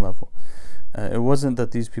at some level. It wasn't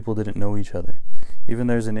that these people didn't know each other. Even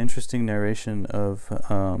there's an interesting narration of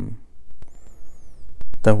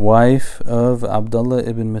the wife of Abdullah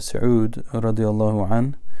ibn Mas'ud radiallahu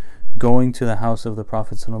an going to the house of the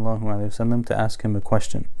Prophet ﷺ to ask him a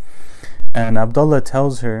question. And Abdullah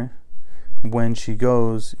tells her, when she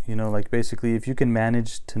goes, you know, like, basically, if you can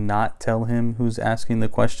manage to not tell him who's asking the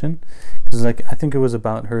question, because like, I think it was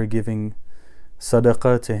about her giving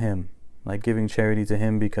sadaqah to him, like giving charity to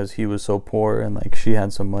him because he was so poor and like she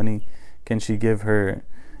had some money. Can she give her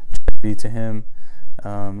charity to him?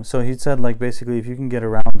 So he said, like, basically, if you can get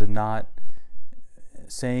around to not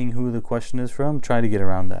saying who the question is from, try to get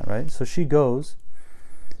around that, right? So she goes,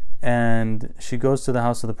 and she goes to the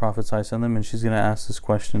house of the Prophet ﷺ, and she's going to ask this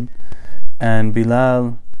question. And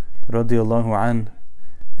Bilal radiallahu an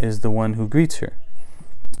is the one who greets her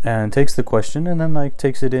and takes the question, and then like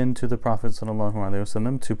takes it in to the Prophet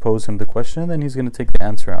ﷺ to pose him the question, and then he's going to take the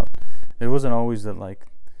answer out. It wasn't always that like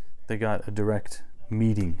they got a direct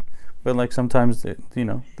meeting, but like sometimes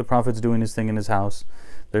the Prophet's doing his thing in his house.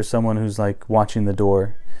 There's someone who's like watching the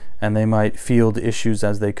door, and they might field issues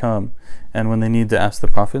as they come, and when they need to ask the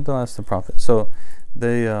Prophet, they'll ask the Prophet. So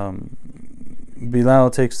they Bilal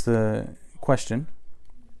takes the question,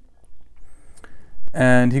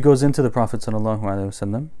 and he goes into the Prophet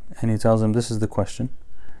ﷺ, and he tells him, this is the question.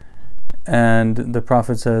 And the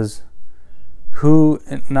Prophet says,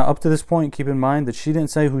 now up to this point, keep in mind that she didn't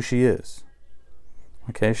say who she is.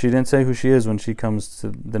 Okay, she didn't say who she is when she comes to,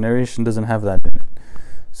 the narration doesn't have that in it.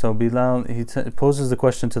 So Bilal, he poses the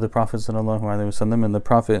question to the Prophet ﷺ, and the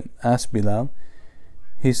Prophet asked Bilal,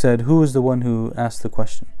 he said, who is the one who asked the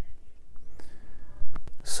question?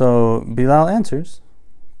 So Bilal answers,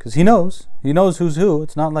 Because he knows who's who.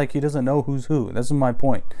 It's not like he doesn't know who's who. That's my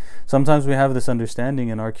point. Sometimes we have this understanding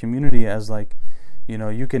in our community as like,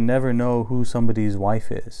 you can never know who somebody's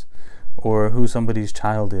wife is, or who somebody's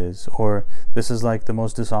child is, or this is like the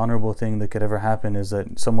most dishonorable thing that could ever happen is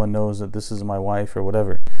that someone knows that this is my wife or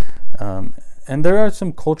whatever. And there are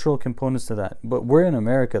some cultural components to that, but we're in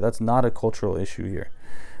America. That's not a cultural issue here.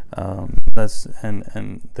 That's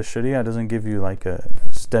and the Sharia doesn't give you like a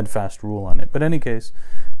steadfast rule on it. But in any case,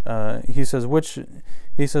 he says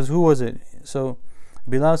who was it? So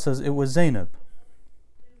Bilal says it was Zainab.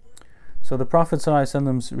 So the Prophet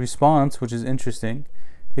ﷺ's response, which is interesting,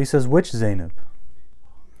 he says, which Zainab?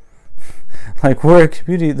 Like, we're a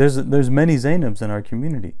community, there's many Zainabs in our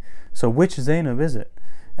community. So which Zainab is it?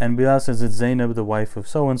 And Bilal says it's Zainab, the wife of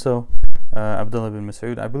so-and-so, Abdullah bin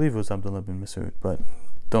Mas'ud. I believe it was Abdullah bin Mas'ud, but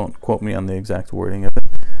don't quote me on the exact wording of it.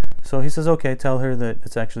 So he says, okay, tell her that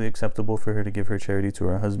it's actually acceptable for her to give her charity to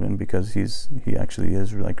her husband because he actually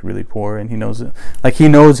is like really poor, and he knows it. Like, he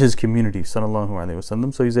knows his community, sallallahu alaihi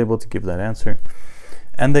wasallam, so he's able to give that answer.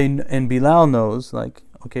 And Bilal knows, like,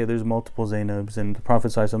 okay, there's multiple Zainabs, and the Prophet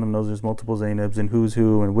ﷺ knows there's multiple Zainabs, and who's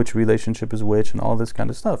who, and which relationship is which, and all this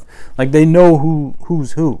kind of stuff. Like, they know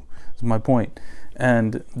who's who, is my point.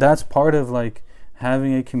 And that's part of, like,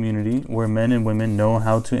 having a community where men and women know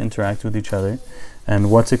how to interact with each other,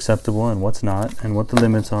 and what's acceptable and what's not, and what the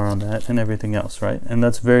limits are on that, and everything else, right? And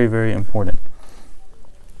that's very, very important.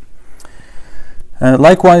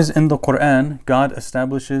 Likewise, in the Quran, God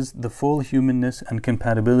establishes the full humanness and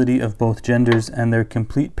compatibility of both genders and their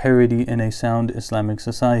complete parity in a sound Islamic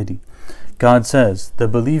society. God says, "The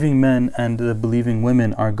believing men and the believing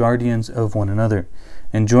women are guardians of one another,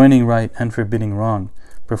 enjoining right and forbidding wrong,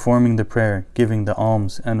 performing the prayer, giving the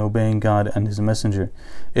alms, and obeying God and His Messenger.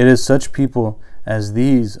 It is such people as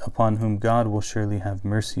these upon whom God will surely have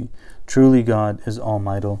mercy. Truly God is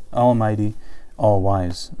Almighty,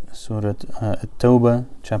 all-wise." Surah At-Tawbah,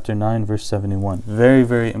 chapter 9, verse 71. Very,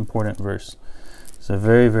 very important verse. It's a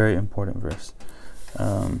very, very important verse.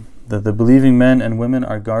 That the believing men and women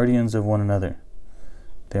are guardians of one another.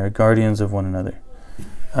 They are guardians of one another.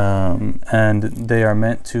 And they are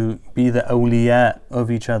meant to be the awliya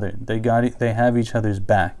of each other. They have each other's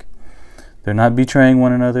back. They're not betraying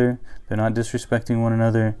one another. They're not disrespecting one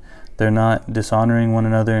another. They're not dishonoring one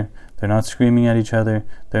another. They're not screaming at each other.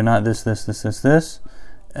 They're not this.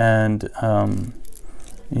 And,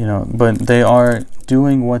 but they are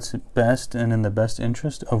doing what's best and in the best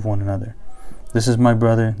interest of one another. This is my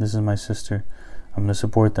brother. This is my sister. I'm going to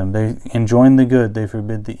support them. They enjoin the good. They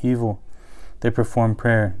forbid the evil. They perform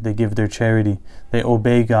prayer. They give their charity. They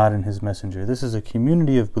obey God and His Messenger. This is a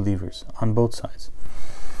community of believers on both sides.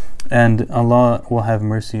 And Allah will have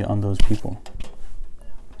mercy on those people.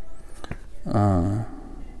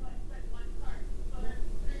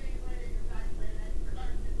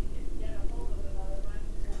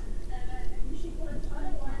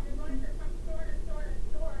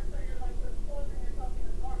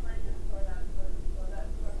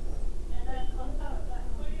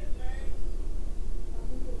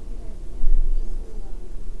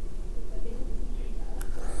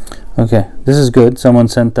 Okay, this is good. Someone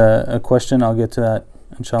sent a question. I'll get to that,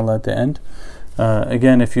 inshallah, at the end.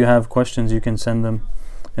 Again, if you have questions, you can send them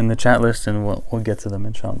in the chat list, and we'll get to them,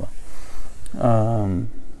 inshallah. And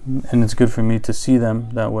it's good for me to see them.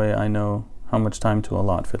 That way I know how much time to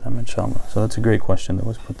allot for them, inshallah. So that's a great question that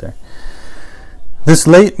was put there. This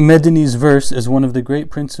late Medini's verse is one of the great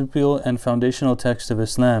principal and foundational texts of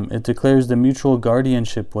Islam. It declares the mutual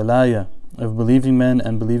guardianship, walaya, of believing men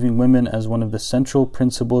and believing women as one of the central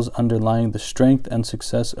principles underlying the strength and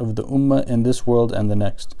success of the ummah in this world and the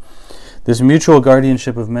next. This mutual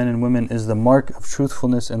guardianship of men and women is the mark of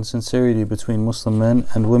truthfulness and sincerity between Muslim men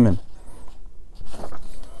and women.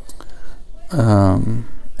 And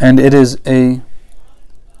it is a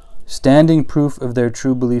standing proof of their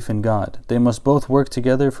true belief in God. They must both work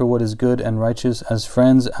together for what is good and righteous as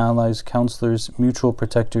friends, allies, counselors, mutual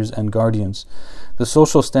protectors, and guardians. The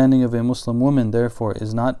social standing of a Muslim woman, therefore,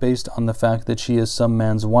 is not based on the fact that she is some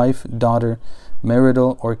man's wife, daughter,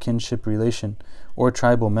 marital or kinship relation, or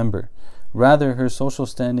tribal member. Rather, her social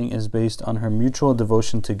standing is based on her mutual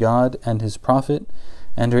devotion to God and His Prophet,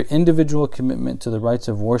 and her individual commitment to the rights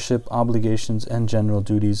of worship, obligations, and general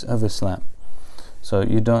duties of Islam. So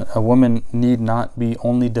a woman need not be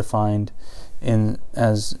only defined in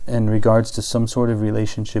regards to some sort of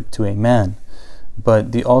relationship to a man,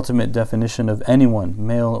 but the ultimate definition of anyone,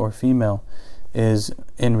 male or female, is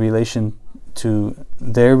in relation to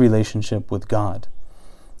their relationship with God,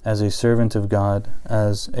 as a servant of God,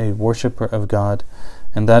 as a worshipper of God,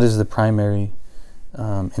 and that is the primary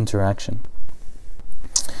interaction.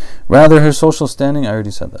 Rather, her social standing, I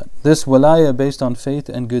already said that. This walaya based on faith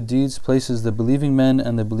and good deeds places the believing men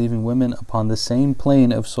and the believing women upon the same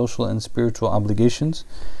plane of social and spiritual obligations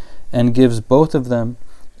and gives both of them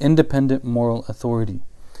independent moral authority.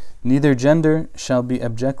 Neither gender shall be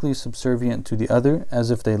abjectly subservient to the other as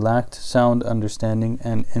if they lacked sound understanding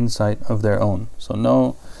and insight of their own. So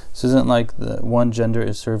no, this isn't like the one gender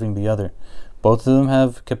is serving the other. Both of them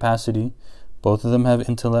have capacity, both of them have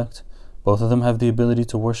intellect, both of them have the ability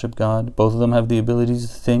to worship God. Both of them have the ability to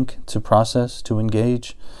think, to process, to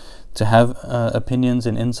engage, to have opinions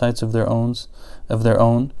and insights of their own.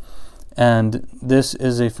 And this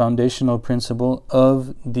is a foundational principle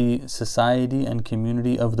of the society and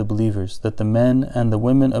community of the believers, that the men and the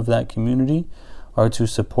women of that community are to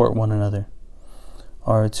support one another,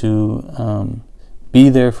 are to be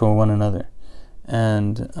there for one another.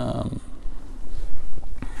 And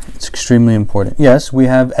it's extremely important. Yes, we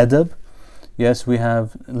have adab. Yes, we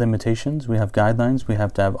have limitations, we have guidelines, we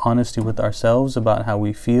have to have honesty with ourselves about how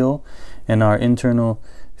we feel and our internal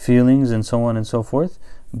feelings and so on and so forth,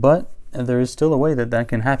 but there is still a way that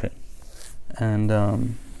can happen. And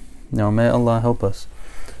may Allah help us.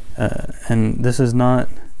 And this is not,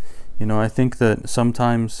 I think that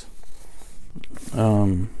sometimes, let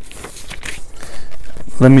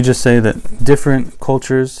me just say that different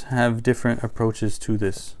cultures have different approaches to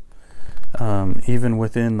this. Even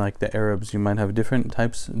within like the Arabs, you might have different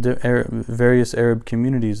types, various Arab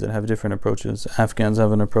communities that have different approaches. Afghans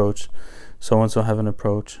have an approach, so and so have an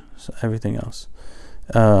approach, so everything else.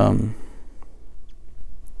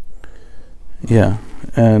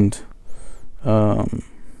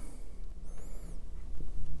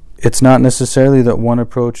 It's not necessarily that one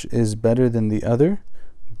approach is better than the other,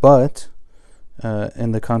 but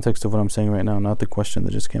in the context of what I'm saying right now, not the question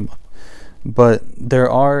that just came up. But there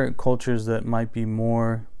are cultures that might be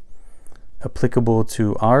more applicable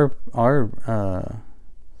to our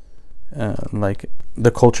like the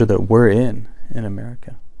culture that we're in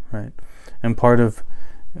America, right? And part of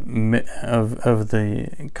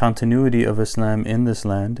the continuity of Islam in this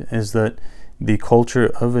land is that the culture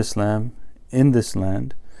of Islam in this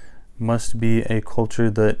land must be a culture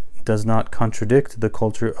that does not contradict the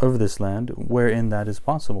culture of this land, wherein that is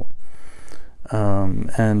possible.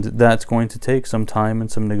 And that's going to take some time and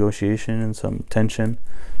some negotiation and some tension,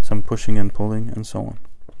 some pushing and pulling and so on.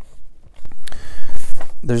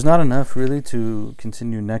 There's not enough really to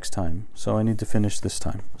continue next time, so I need to finish this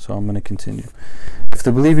time. So I'm going to continue. If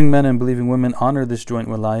the believing men and believing women honor this joint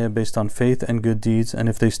walaya based on faith and good deeds, and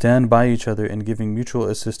if they stand by each other in giving mutual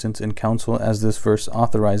assistance and counsel as this verse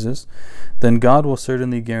authorizes, then God will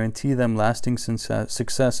certainly guarantee them lasting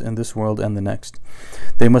success in this world and the next.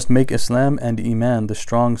 They must make Islam and Iman the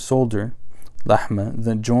strong soldier, lahma,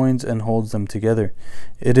 that joins and holds them together.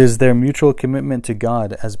 It is their mutual commitment to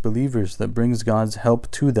God as believers that brings God's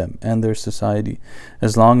help to them and their society,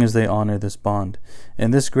 as long as they honor this bond.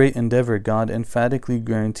 In this great endeavor, God emphatically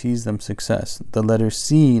guarantees them success. The letter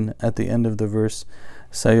Sin at the end of the verse,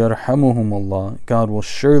 Sayarhamuhumullah, God will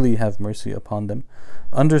surely have mercy upon them,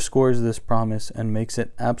 underscores this promise and makes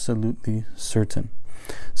it absolutely certain.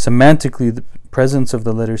 Semantically, the presence of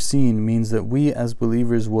the letter Sin means that we as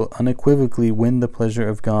believers will unequivocally win the pleasure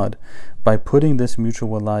of God by putting this mutual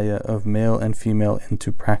walaya of male and female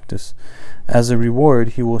into practice. As a reward,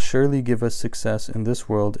 He will surely give us success in this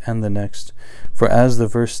world and the next. For as the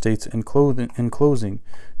verse states in closing,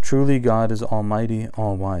 truly God is Almighty,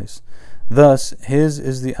 All-Wise. Thus, His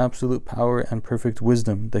is the absolute power and perfect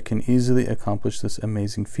wisdom that can easily accomplish this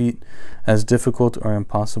amazing feat, as difficult or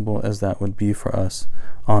impossible as that would be for us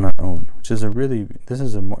on our own. This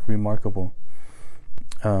is a remarkable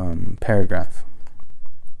paragraph,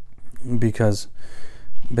 because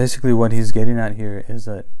basically what he's getting at here is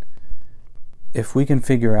that if we can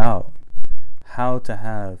figure out how to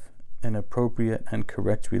have an appropriate and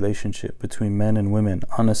correct relationship between men and women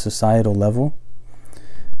on a societal level,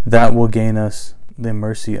 that will gain us the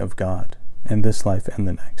mercy of God in this life and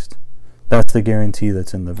the next. That's the guarantee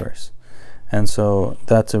that's in the verse. And so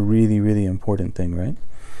that's a really, really important thing, right?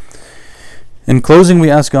 In closing, we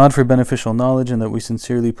ask God for beneficial knowledge and that we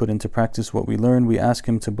sincerely put into practice what we learn. We ask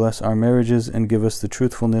Him to bless our marriages and give us the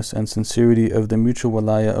truthfulness and sincerity of the mutual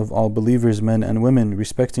walaya of all believers, men and women,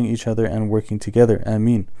 respecting each other and working together.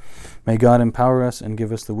 Ameen. May God empower us and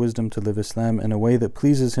give us the wisdom to live Islam in a way that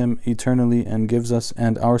pleases Him eternally and gives us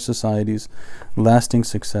and our societies lasting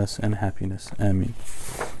success and happiness. Ameen.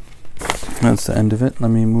 That's the end of it.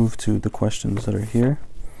 Let me move to the questions that are here.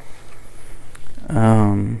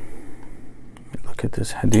 Look at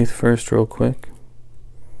this hadith first real quick.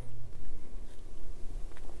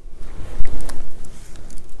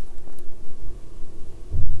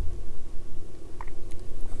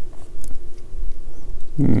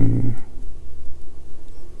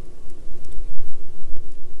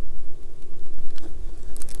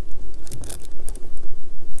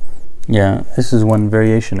 Yeah, this is one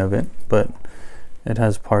variation of it, but it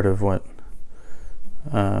has part of what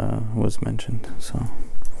was mentioned. So,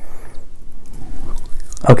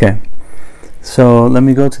 okay. So let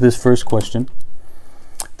me go to this first question.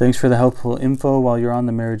 Thanks for the helpful info. While you're on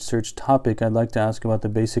the marriage search topic, I'd like to ask about the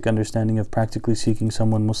basic understanding of practically seeking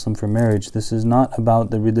someone Muslim for marriage. This is not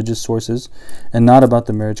about the religious sources and not about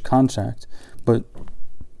the marriage contract, but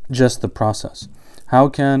just the process. How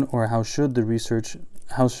can or how should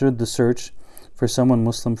the search for someone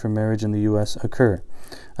Muslim for marriage in the U.S. occur?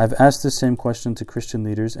 I've asked this same question to Christian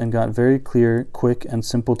leaders and got very clear, quick, and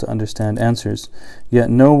simple to understand answers. Yet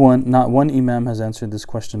not one imam has answered this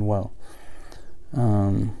question well.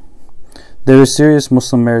 There is serious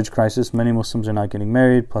Muslim marriage crisis. Many Muslims are not getting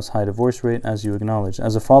married, plus high divorce rate, as you acknowledged.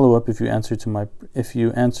 As a follow-up, if you answer to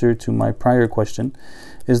my prior question,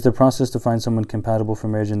 is the process to find someone compatible for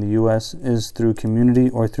marriage in the U.S. is through community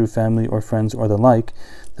or through family or friends or the like,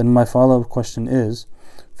 then my follow-up question is,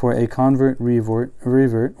 for a convert, revert,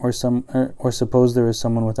 or suppose there is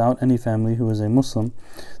someone without any family who is a Muslim,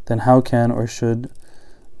 then how can or should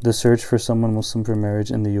the search for someone Muslim for marriage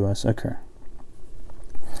in the U.S. occur?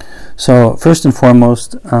 So, first and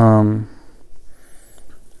foremost,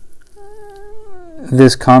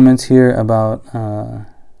 this comment here about, and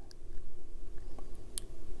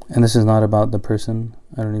this is not about the person,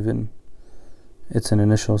 it's an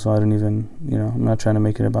initial, so I'm not trying to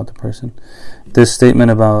make it about the person. This statement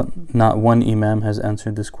about not one imam has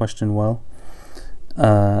answered this question well.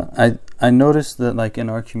 I noticed that, like, in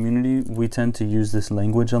our community, we tend to use this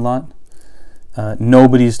language a lot.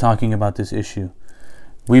 Nobody's talking about this issue.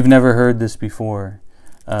 We've never heard this before.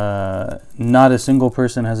 Not a single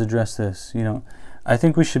person has addressed this. I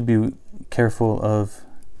think we should be careful of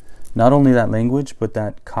not only that language, but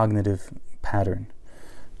that cognitive pattern.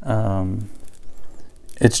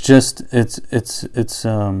 It's just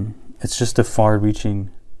a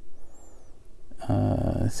far-reaching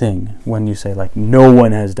thing when you say, like, no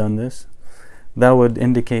one has done this. That would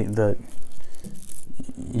indicate that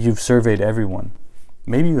you've surveyed everyone.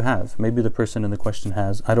 Maybe you have. Maybe the person in the question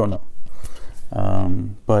has. I don't know.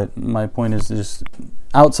 But my point is, just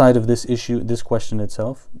outside of this issue, this question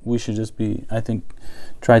itself, we should just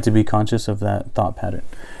try to be conscious of that thought pattern.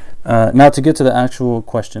 Now, to get to the actual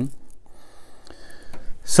question.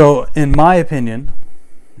 So, in my opinion,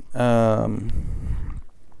 the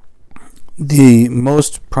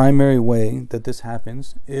most primary way that this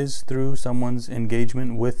happens is through someone's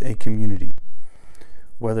engagement with a community.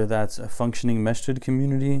 Whether that's a functioning masjid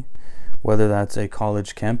community, whether that's a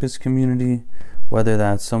college campus community, whether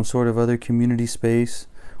that's some sort of other community space,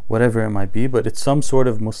 whatever it might be, but it's some sort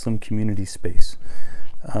of Muslim community space.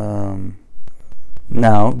 Now,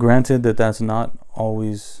 granted that that's not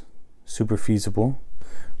always super feasible,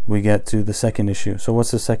 we get to the second issue. So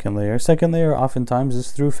what's the second layer? Second layer oftentimes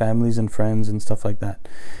is through families and friends and stuff like that.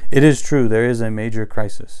 It is true, there is a major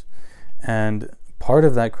crisis. And part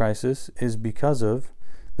of that crisis is because of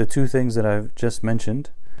the two things that I've just mentioned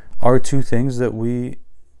are two things that we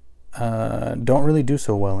don't really do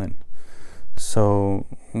so well in. So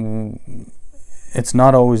it's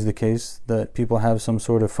not always the case that people have some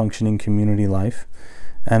sort of functioning community life,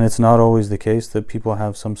 and it's not always the case that people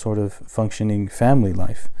have some sort of functioning family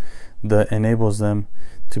life that enables them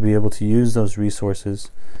to be able to use those resources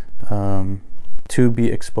to be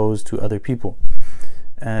exposed to other people.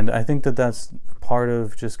 And I think that that's part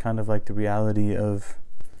of just kind of like the reality of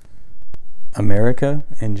America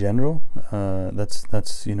in general. That's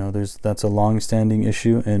a long-standing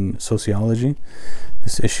issue in sociology,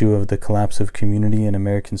 this issue of the collapse of community in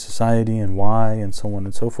American society and why, and so on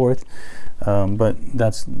and so forth. But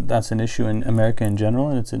that's an issue in America in general,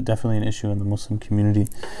 and it's definitely an issue in the Muslim community.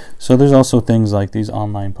 So there's also things like these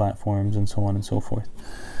online platforms and so on and so forth.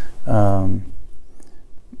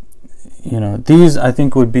 These I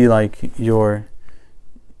think would be like your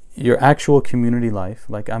actual community life.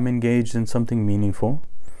 Like, I'm engaged in something meaningful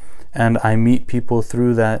and I meet people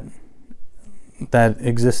through that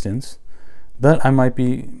existence that I might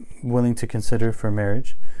be willing to consider for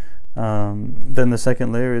marriage. Then the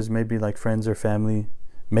second layer is maybe like friends or family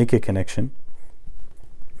make a connection.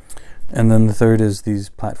 And then the third is these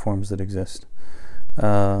platforms that exist.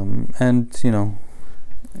 There's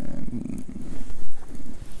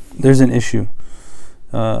an issue.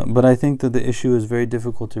 But I think that the issue is very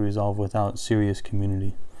difficult to resolve without serious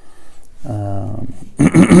community.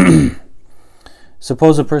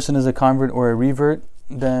 Suppose a person is a convert or a revert,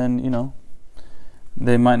 then,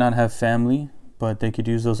 they might not have family, but they could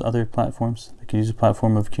use those other platforms. They could use a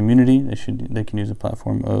platform of community. They can use a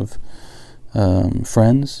platform of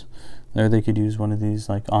friends, or they could use one of these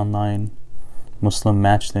like online Muslim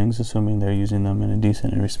match things, assuming they're using them in a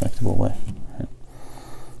decent and respectable way. Right?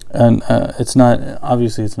 And it's not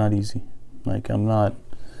easy. Like, I'm not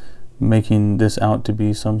making this out to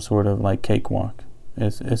be some sort of like cakewalk.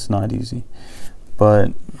 It's not easy,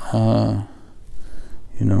 but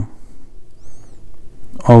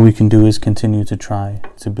all we can do is continue to try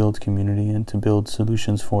to build community and to build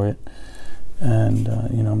solutions for it. And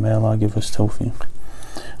may Allah give us tawfiq.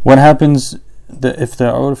 What happens if the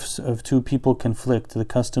urf of two people conflict, the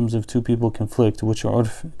customs of two people conflict, which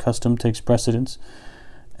urf custom takes precedence,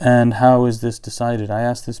 and how is this decided? I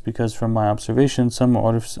ask this because from my observation, some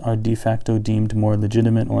urfs are de facto deemed more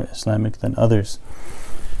legitimate or Islamic than others.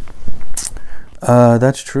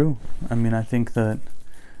 That's true. I mean, I think that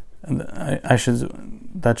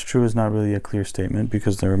that's true is not really a clear statement,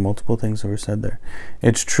 because there are multiple things that were said there.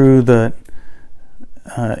 It's true that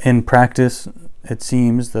in practice, it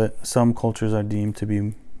seems that some cultures are deemed to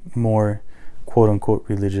be more quote-unquote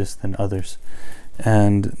religious than others,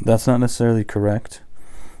 and that's not necessarily correct.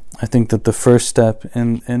 I think that the first step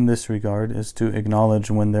in this regard is to acknowledge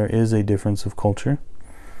when there is a difference of culture,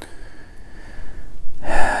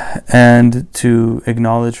 and to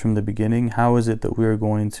acknowledge from the beginning how is it that we're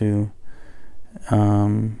going to,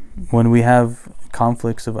 when we have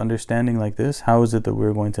conflicts of understanding like this, how is it that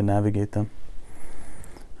we're going to navigate them?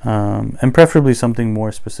 And preferably something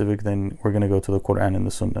more specific than we're going to go to the Quran and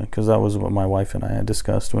the Sunnah, because that was what my wife and I had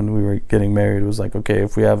discussed when we were getting married. It was like, okay,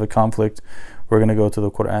 if we have a conflict, we're going to go to the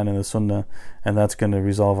Quran and the Sunnah, and that's going to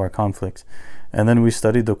resolve our conflict. And then we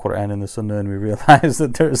studied the Quran and the Sunnah, and we realized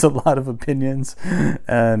that there's a lot of opinions,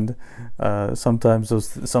 and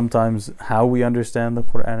sometimes how we understand the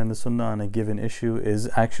Quran and the Sunnah on a given issue is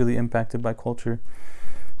actually impacted by culture.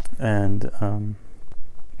 And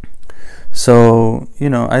so,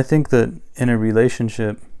 I think that in a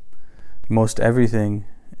relationship, most everything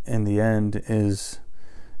in the end is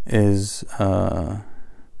is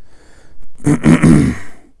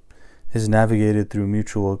navigated through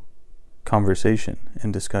mutual conversation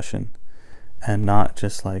and discussion, and not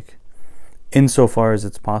just like, insofar as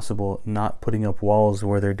it's possible, not putting up walls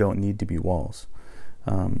where there don't need to be walls.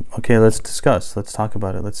 Okay, let's discuss, let's talk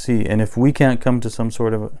about it, let's see. And if we can't come to some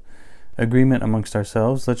sort of agreement amongst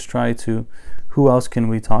ourselves, let's try to, who else can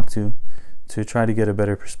we talk to try to get a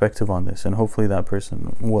better perspective on this, and hopefully that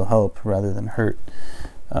person will help rather than hurt.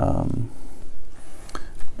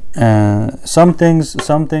 Some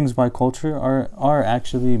things by culture are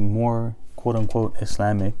actually more quote unquote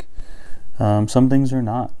Islamic. Some things are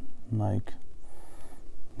not, like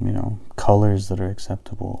colors that are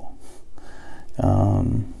acceptable.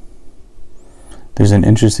 There's an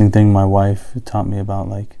interesting thing my wife taught me about,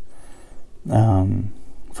 like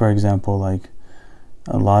for example, like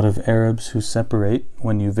a lot of Arabs who separate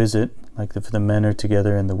when you visit, like if the men are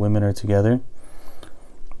together and the women are together,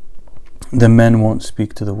 the men won't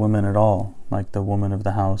speak to the women at all, like the woman of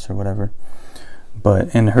the house or whatever.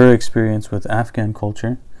 But in her experience with Afghan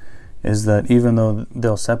culture is that even though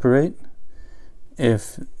they'll separate,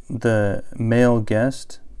 if the male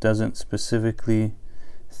guest doesn't specifically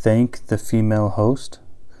thank the female host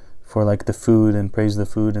for like the food and praise the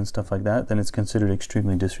food and stuff like that, then it's considered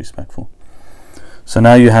extremely disrespectful. So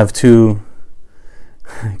now you have two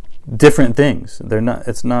different things.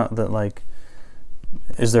 It's not that like,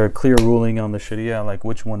 is there a clear ruling on the Sharia, like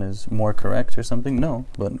which one is more correct or something? No,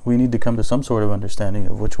 but we need to come to some sort of understanding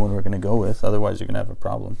of which one we're going to go with. Otherwise, you're going to have a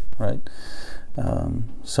problem, right?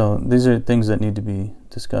 So these are things that need to be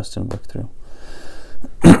discussed and worked through.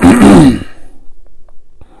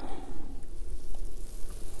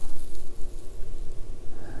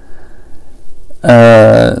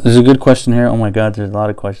 There's a good question here. Oh my God, there's a lot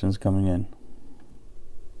of questions coming in.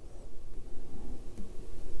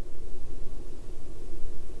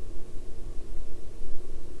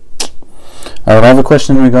 I have a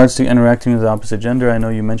question in regards to interacting with the opposite gender. I know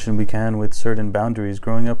you mentioned we can with certain boundaries.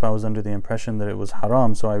 Growing up, I was under the impression that it was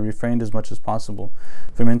haram, so I refrained as much as possible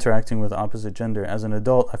from interacting with the opposite gender. As an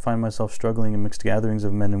adult, I find myself struggling in mixed gatherings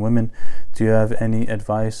of men and women. Do you have any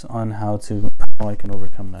advice on how I can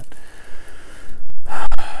overcome that?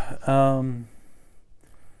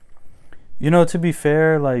 To be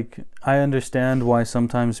fair, like, I understand why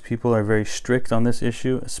sometimes people are very strict on this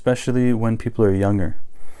issue, especially when people are younger.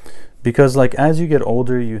 Because like as you get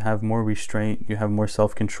older, you have more restraint, you have more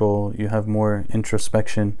self-control, you have more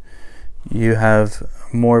introspection, you have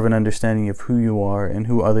more of an understanding of who you are and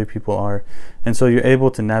who other people are, and so you're able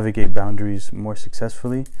to navigate boundaries more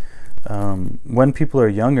successfully. When people are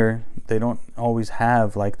younger, they don't always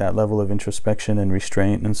have like that level of introspection and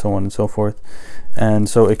restraint and so on and so forth, and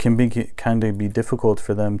so it can be kind of difficult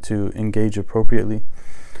for them to engage appropriately.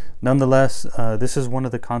 Nonetheless, this is one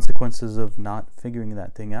of the consequences of not figuring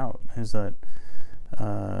that thing out, is that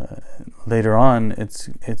later on it's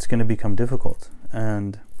going to become difficult.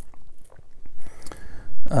 And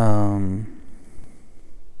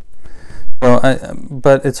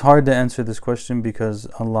but it's hard to answer this question because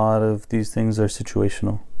a lot of these things are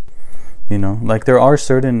situational. Like there are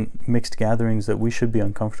certain mixed gatherings that we should be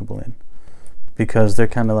uncomfortable in because they're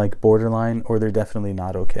kind of like borderline, or they're definitely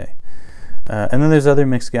not okay. And then there's other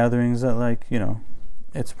mixed gatherings that, like,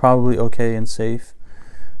 it's probably okay and safe.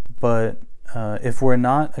 But if we're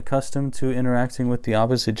not accustomed to interacting with the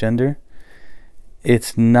opposite gender,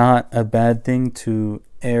 it's not a bad thing to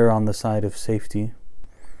err on the side of safety,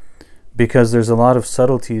 because there's a lot of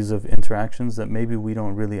subtleties of interactions that maybe we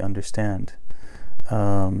don't really understand.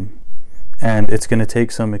 And it's going to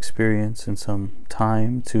take some experience and some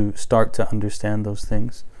time to start to understand those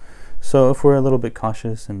things. So if we're a little bit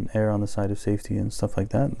cautious and err on the side of safety and stuff like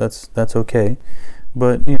that, that's okay.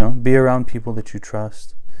 But be around people that you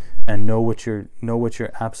trust and know what your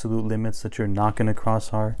absolute limits that you're not going to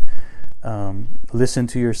cross are. Listen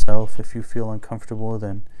to yourself. If you feel uncomfortable,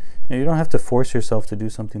 then you don't have to force yourself to do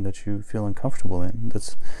something that you feel uncomfortable in.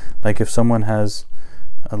 That's like if someone has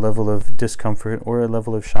a level of discomfort or a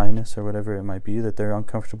level of shyness or whatever it might be, that they're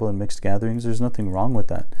uncomfortable in mixed gatherings, there's nothing wrong with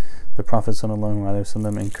that. The Prophet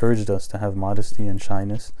ﷺ encouraged us to have modesty and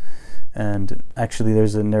shyness. And actually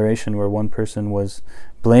there's a narration where one person was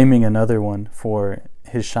blaming another one for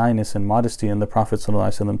his shyness and modesty, and the Prophet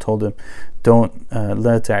ﷺ told him, don't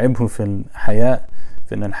لا تعبه في الحياء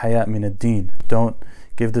فإن الحياء من الدين. Don't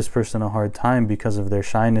give this person a hard time because of their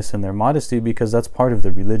shyness and their modesty, because that's part of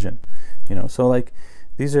the religion. So like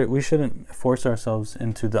we shouldn't force ourselves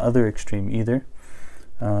into the other extreme either,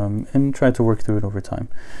 and try to work through it over time.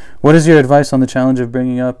 What is your advice on the challenge of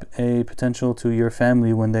bringing up a potential to your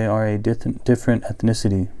family when they are a different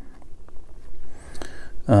ethnicity?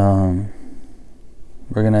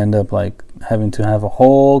 We're going to end up like having to have a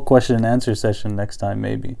whole question and answer session next time,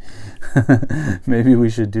 maybe. Maybe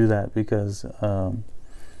we should do that, because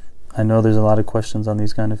I know there's a lot of questions on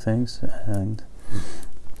these kind of things. And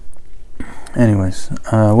anyways,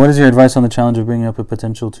 what is your advice on the challenge of bringing up a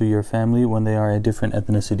potential to your family when they are a different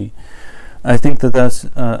ethnicity? I think that that's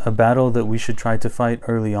a battle that we should try to fight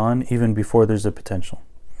early on, even before there's a potential.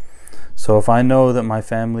 So if I know that my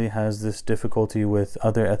family has this difficulty with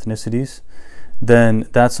other ethnicities, then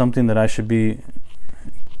that's something that I should be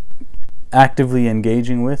actively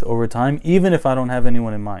engaging with over time, even if I don't have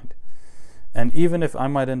anyone in mind. And even if I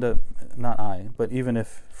might end up, but even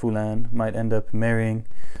if Fulan might end up marrying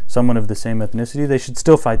someone of the same ethnicity, they should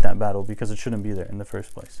still fight that battle, because it shouldn't be there in the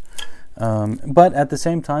first place. But at the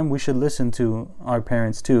same time, we should listen to our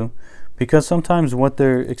parents too, because sometimes what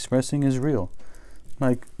they're expressing is real.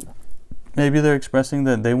 Like, maybe they're expressing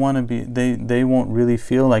that they want to be, they won't really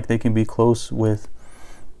feel like they can be close with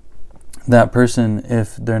that person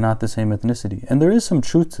if they're not the same ethnicity. And there is some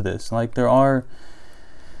truth to this. Like, there are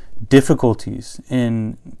difficulties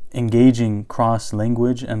in engaging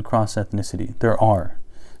cross-language and cross-ethnicity. There are.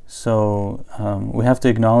 So we have to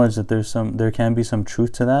acknowledge that there can be some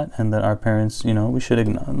truth to that, and that our parents, we should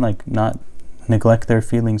not neglect their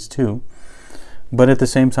feelings too. But at the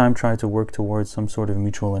same time, try to work towards some sort of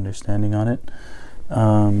mutual understanding on it.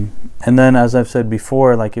 And then, as I've said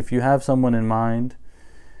before, like, if you have someone in mind,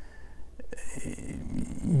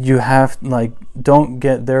 you have, don't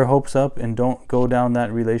get their hopes up, and don't go down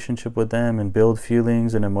that relationship with them and build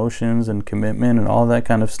feelings and emotions and commitment and all that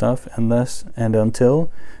kind of stuff unless and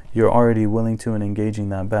until you're already willing to and engaging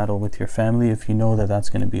that battle with your family, if you know that that's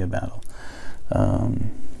going to be a battle.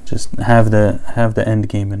 Just have the end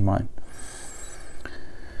game in mind.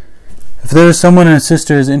 If there is someone a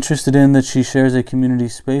sister is interested in that she shares a community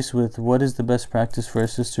space with, what is the best practice for a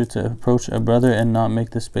sister to approach a brother and not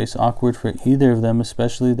make the space awkward for either of them,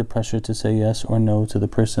 especially the pressure to say yes or no to the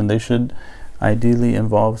person? They should ideally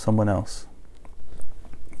involve someone else.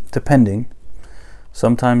 Depending.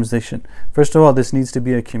 Sometimes they should. First of all, this needs to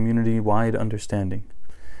be a community-wide understanding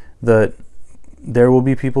that there will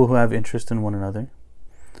be people who have interest in one another,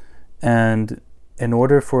 and in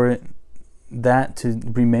order for that to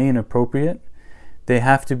remain appropriate, they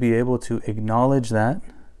have to be able to acknowledge that,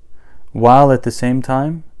 while at the same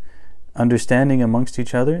time understanding amongst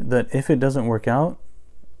each other that if it doesn't work out,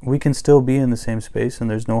 we can still be in the same space and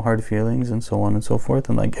there's no hard feelings and so on and so forth.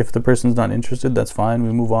 And if the person's not interested, that's fine,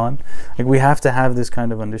 we move on. We have to have this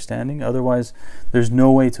kind of understanding, otherwise there's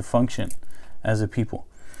no way to function as a people.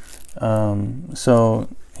 So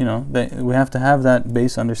we have to have that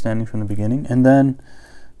base understanding from the beginning, and then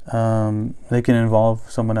they can involve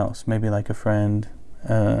someone else, maybe like a friend,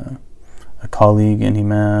 a a colleague, an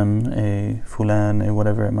imam, a fulan, a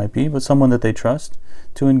whatever it might be, but someone that they trust,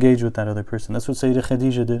 to engage with that other person. That's what Sayyidah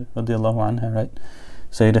Khadija did, radiallahu anha, right?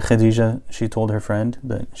 Sayyidah Khadija, she told her friend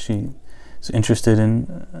that she is interested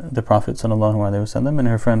in the Prophet sallallahu alaihi wasallam, and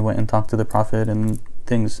her friend went and talked to the Prophet, and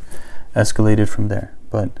things escalated from there.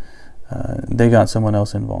 But they got someone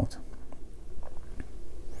else involved.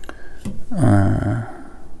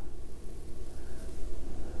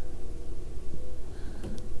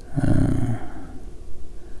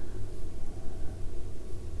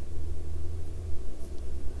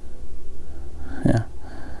 Yeah.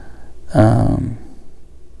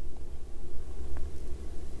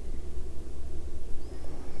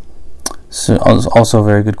 So also a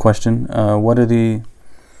very good question. What are the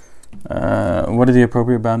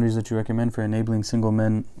appropriate boundaries that you recommend for enabling single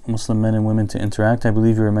men, Muslim men and women to interact? I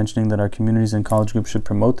believe you were mentioning that our communities and college groups should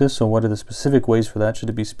promote this. So what are the specific ways for that? Should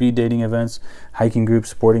it be speed dating events, hiking groups,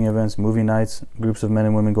 sporting events, movie nights, groups of men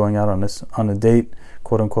and women going out on a date,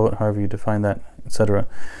 quote unquote, however you define that, etc.?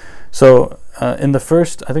 So in the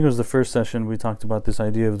first, I think it was the first session, we talked about this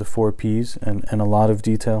idea of the 4 Ps and a lot of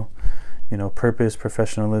detail. Purpose,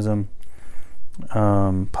 professionalism,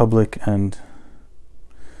 public and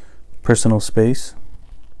personal space.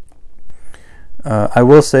 I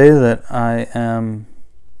will say that I am,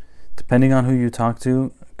 depending on who you talk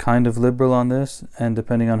to, kind of liberal on this, and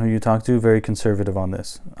depending on who you talk to, very conservative on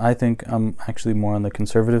this. I think I'm actually more on the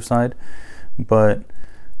conservative side, but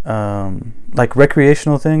like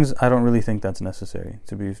recreational things, I don't really think that's necessary,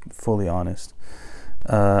 to be fully honest.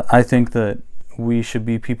 I think that we should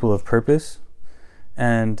be people of purpose,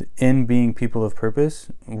 and in being people of purpose,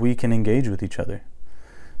 we can engage with each other.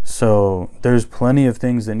 So there's plenty of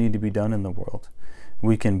things that need to be done in the world.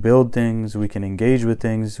 We can build things, we can engage with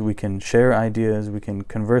things, we can share ideas, we can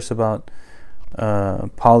converse about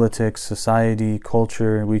politics, society,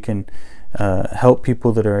 culture, we can help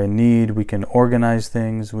people that are in need, we can organize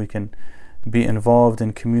things, we can be involved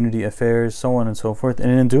in community affairs, so on and so forth. And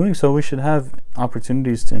in doing so, we should have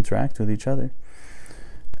opportunities to interact with each other.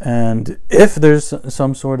 And if there's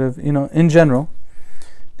some sort of, in general,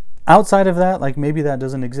 outside of that, like maybe that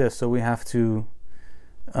doesn't exist, so we have to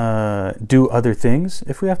do other things.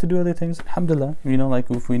 If we have to do other things, alhamdulillah, like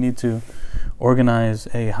if we need to organize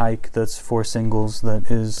a hike that's for singles, that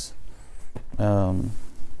is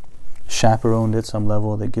chaperoned at some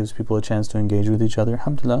level, that gives people a chance to engage with each other,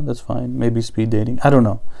 alhamdulillah, that's fine. Maybe speed dating, I don't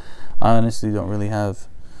know. I honestly don't really have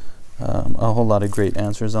a whole lot of great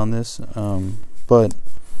answers on this, but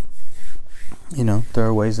there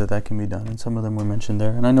are ways that can be done, and some of them were mentioned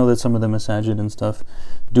there. And I know that some of the masajid and stuff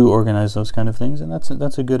do organize those kind of things, and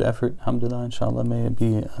that's a good effort. Alhamdulillah, inshallah, may it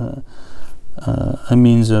be a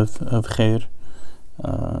means of khair.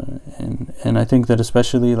 And I think that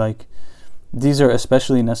especially these are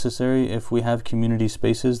especially necessary if we have community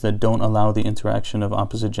spaces that don't allow the interaction of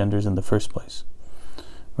opposite genders in the first place,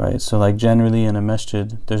 right? So generally in a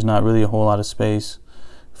masjid, there's not really a whole lot of space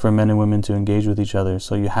for men and women to engage with each other,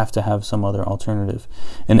 so you have to have some other alternative.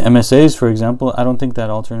 In MSAs, for example, I don't think that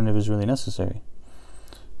alternative is really necessary,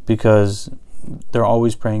 because they're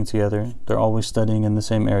always praying together, they're always studying in the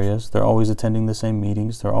same areas, they're always attending the same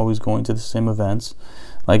meetings, they're always going to the same events.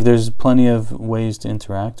 There's plenty of ways to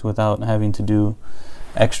interact without having to do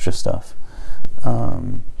extra stuff.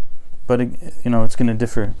 But it's going to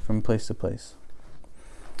differ from place to place.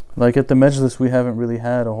 At the Majlis, we haven't really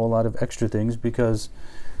had a whole lot of extra things, because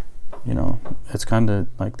it's kind of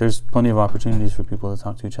there's plenty of opportunities for people to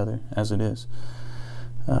talk to each other as it is.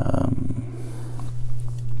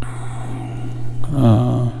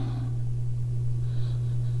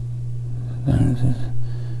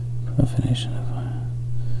 Profanation of.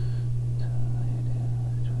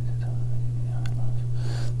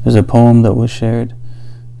 There's a poem that was shared.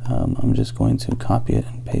 I'm just going to copy it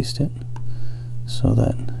and paste it so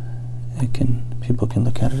that people can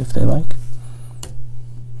look at it if they like.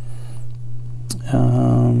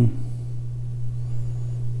 I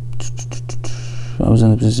was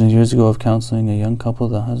in the position years ago of counseling a young couple.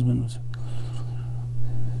 The husband was,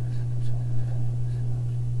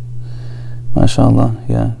 mashallah,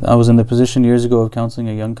 yeah. I was in the position years ago of counseling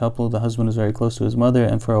a young couple. The husband was very close to his mother,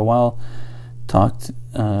 and for a while talked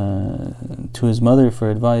to his mother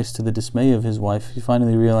for advice, to the dismay of his wife. He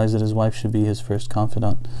finally realized that his wife should be his first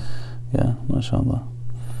confidant. Yeah, mashallah.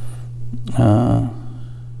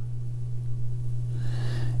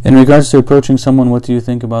 In regards to approaching someone, what do you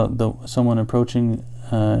think about someone approaching,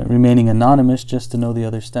 remaining anonymous just to know the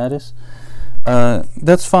other status?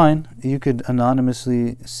 That's fine. You could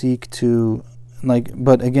anonymously seek to,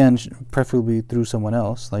 but again, preferably through someone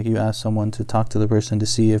else. You ask someone to talk to the person to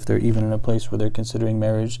see if they're even in a place where they're considering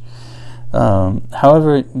marriage.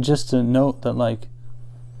 However, just to note that, like,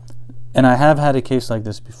 and I have had a case like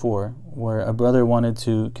this before, where a brother wanted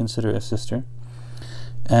to consider a sister,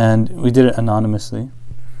 and we did it anonymously,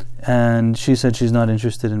 and she said she's not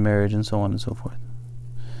interested in marriage and so on and so forth.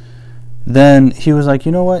 Then he was like,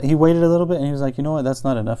 you know what, he waited a little bit and he was like, you know what, that's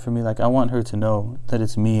not enough for me. Like, I want her to know that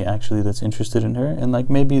it's me actually that's interested in her, and like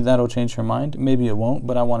maybe that'll change her mind, maybe it won't,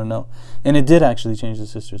 but I want to know. And it did actually change the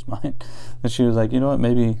sister's mind, that she was like, you know what,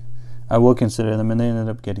 maybe I will consider them. And they ended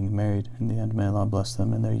up getting married in the end. May Allah bless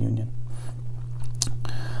them in their union.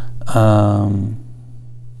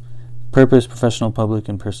 Purpose, professional, public,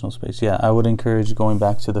 and personal space. Yeah, I would encourage going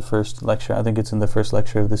back to the first lecture. I think it's in the first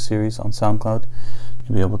lecture of this series on SoundCloud.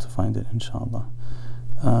 You'll be able to find it, inshallah.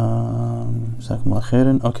 Jazakumullah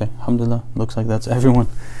khairan. Okay, alhamdulillah. Looks like that's everyone.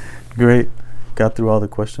 Great. Got through all the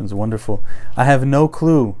questions. Wonderful. I have no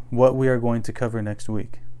clue what we are going to cover next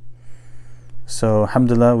week. So,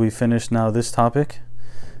 alhamdulillah, we finished now this topic.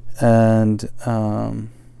 And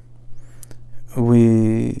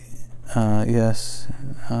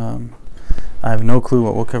I have no clue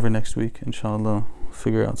what we'll cover next week. Inshallah,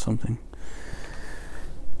 figure out something.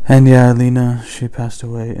 And yeah, Lena, she passed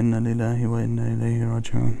away. Inna lillahi wa inna ilayhi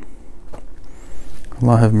raji'un.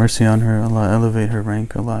 Allah have mercy on her. Allah elevate her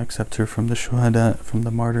rank. Allah accept her from the shuhada, from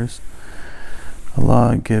the martyrs.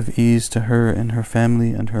 Allah give ease to her and her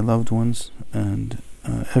family and her loved ones and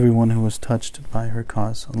everyone who was touched by her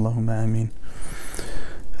cause. Allahumma ameen.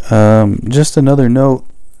 Just another note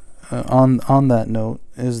on that note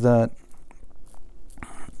is that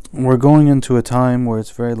we're going into a time where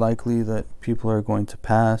it's very likely that people are going to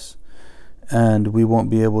pass and we won't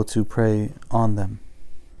be able to pray on them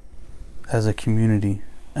as a community.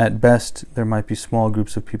 At best, there might be small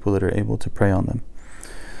groups of people that are able to pray on them.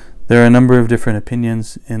 There are a number of different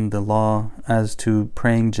opinions in the law as to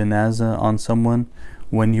praying janazah on someone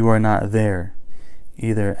when you are not there,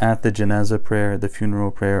 either at the janazah prayer, the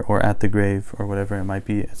funeral prayer, or at the grave, or whatever it might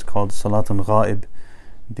be. It's called Salatun Ghaib,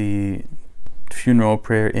 the funeral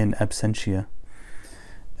prayer in absentia.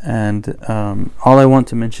 And all I want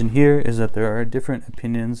to mention here is that there are different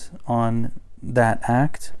opinions on that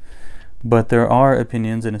act, but there are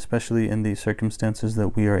opinions, and especially in the circumstances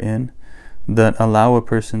that we are in, that allow a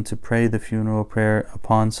person to pray the funeral prayer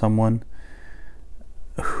upon someone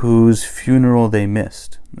whose funeral they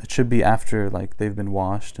missed. It should be after, like, they've been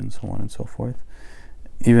washed and so on and so forth,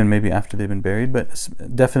 even maybe after they've been buried, but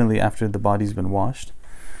definitely after the body's been washed.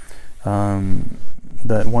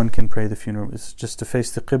 That one can pray the funeral. It's just to face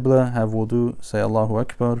the Qibla, have wudu, say Allahu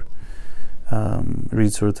Akbar,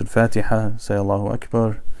 read Surah Al-Fatiha, say Allahu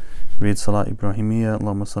Akbar, read Salat Ibrahimiyya,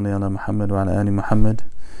 Allahumma salli ala Muhammad wa ala ali Muhammad,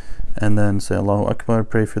 and then say Allahu Akbar,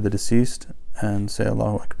 pray for the deceased, and say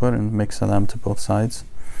Allahu Akbar, and make salam to both sides.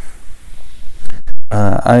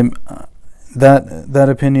 That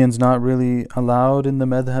opinion's not really allowed in the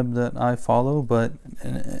madhab that I follow, but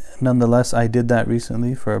nonetheless, I did that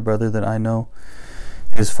recently for a brother that I know.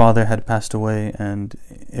 His father had passed away, and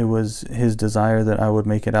it was his desire that I would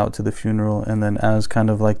make it out to the funeral, and then as kind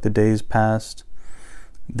of like the days passed,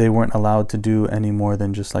 they weren't allowed to do any more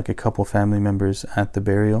than just like a couple family members at the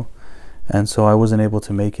burial, and so I wasn't able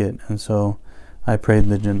to make it, and so I prayed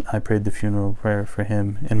the funeral prayer for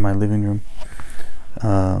him in my living room,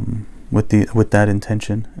 with that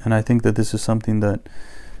intention. And I think that this is something that,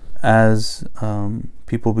 as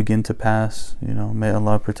people begin to pass, may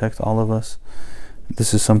Allah protect all of us.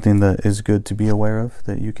 This is something that is good to be aware of,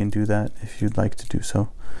 that you can do that if you'd like to do so.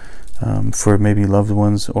 For maybe loved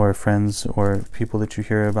ones or friends or people that you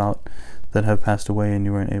hear about that have passed away and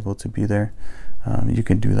you weren't able to be there, you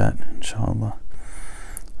can do that, inshallah.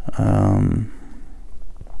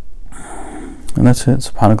 And that's it.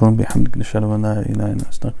 Subhanakallah bihamdik, nashhadu an la ilaha illa anta,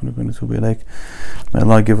 astaghfiruka wa atubu ilaik. May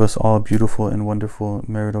Allah give us all beautiful and wonderful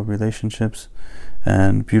marital relationships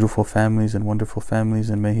and beautiful families and wonderful families,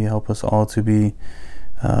 and may He help us all to be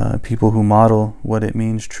people who model what it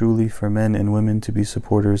means truly for men and women to be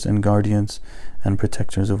supporters and guardians and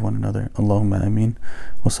protectors of one another. Allahumma ameen.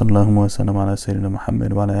 Wa sallallahu wa sallam ala Sayyidina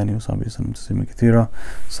Muhammad wa ala alihi wa sahbihi wa sallam tasliman kathira.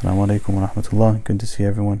 Assalamu alaikum wa rahmatullah. Good to see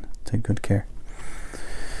everyone. Take good care.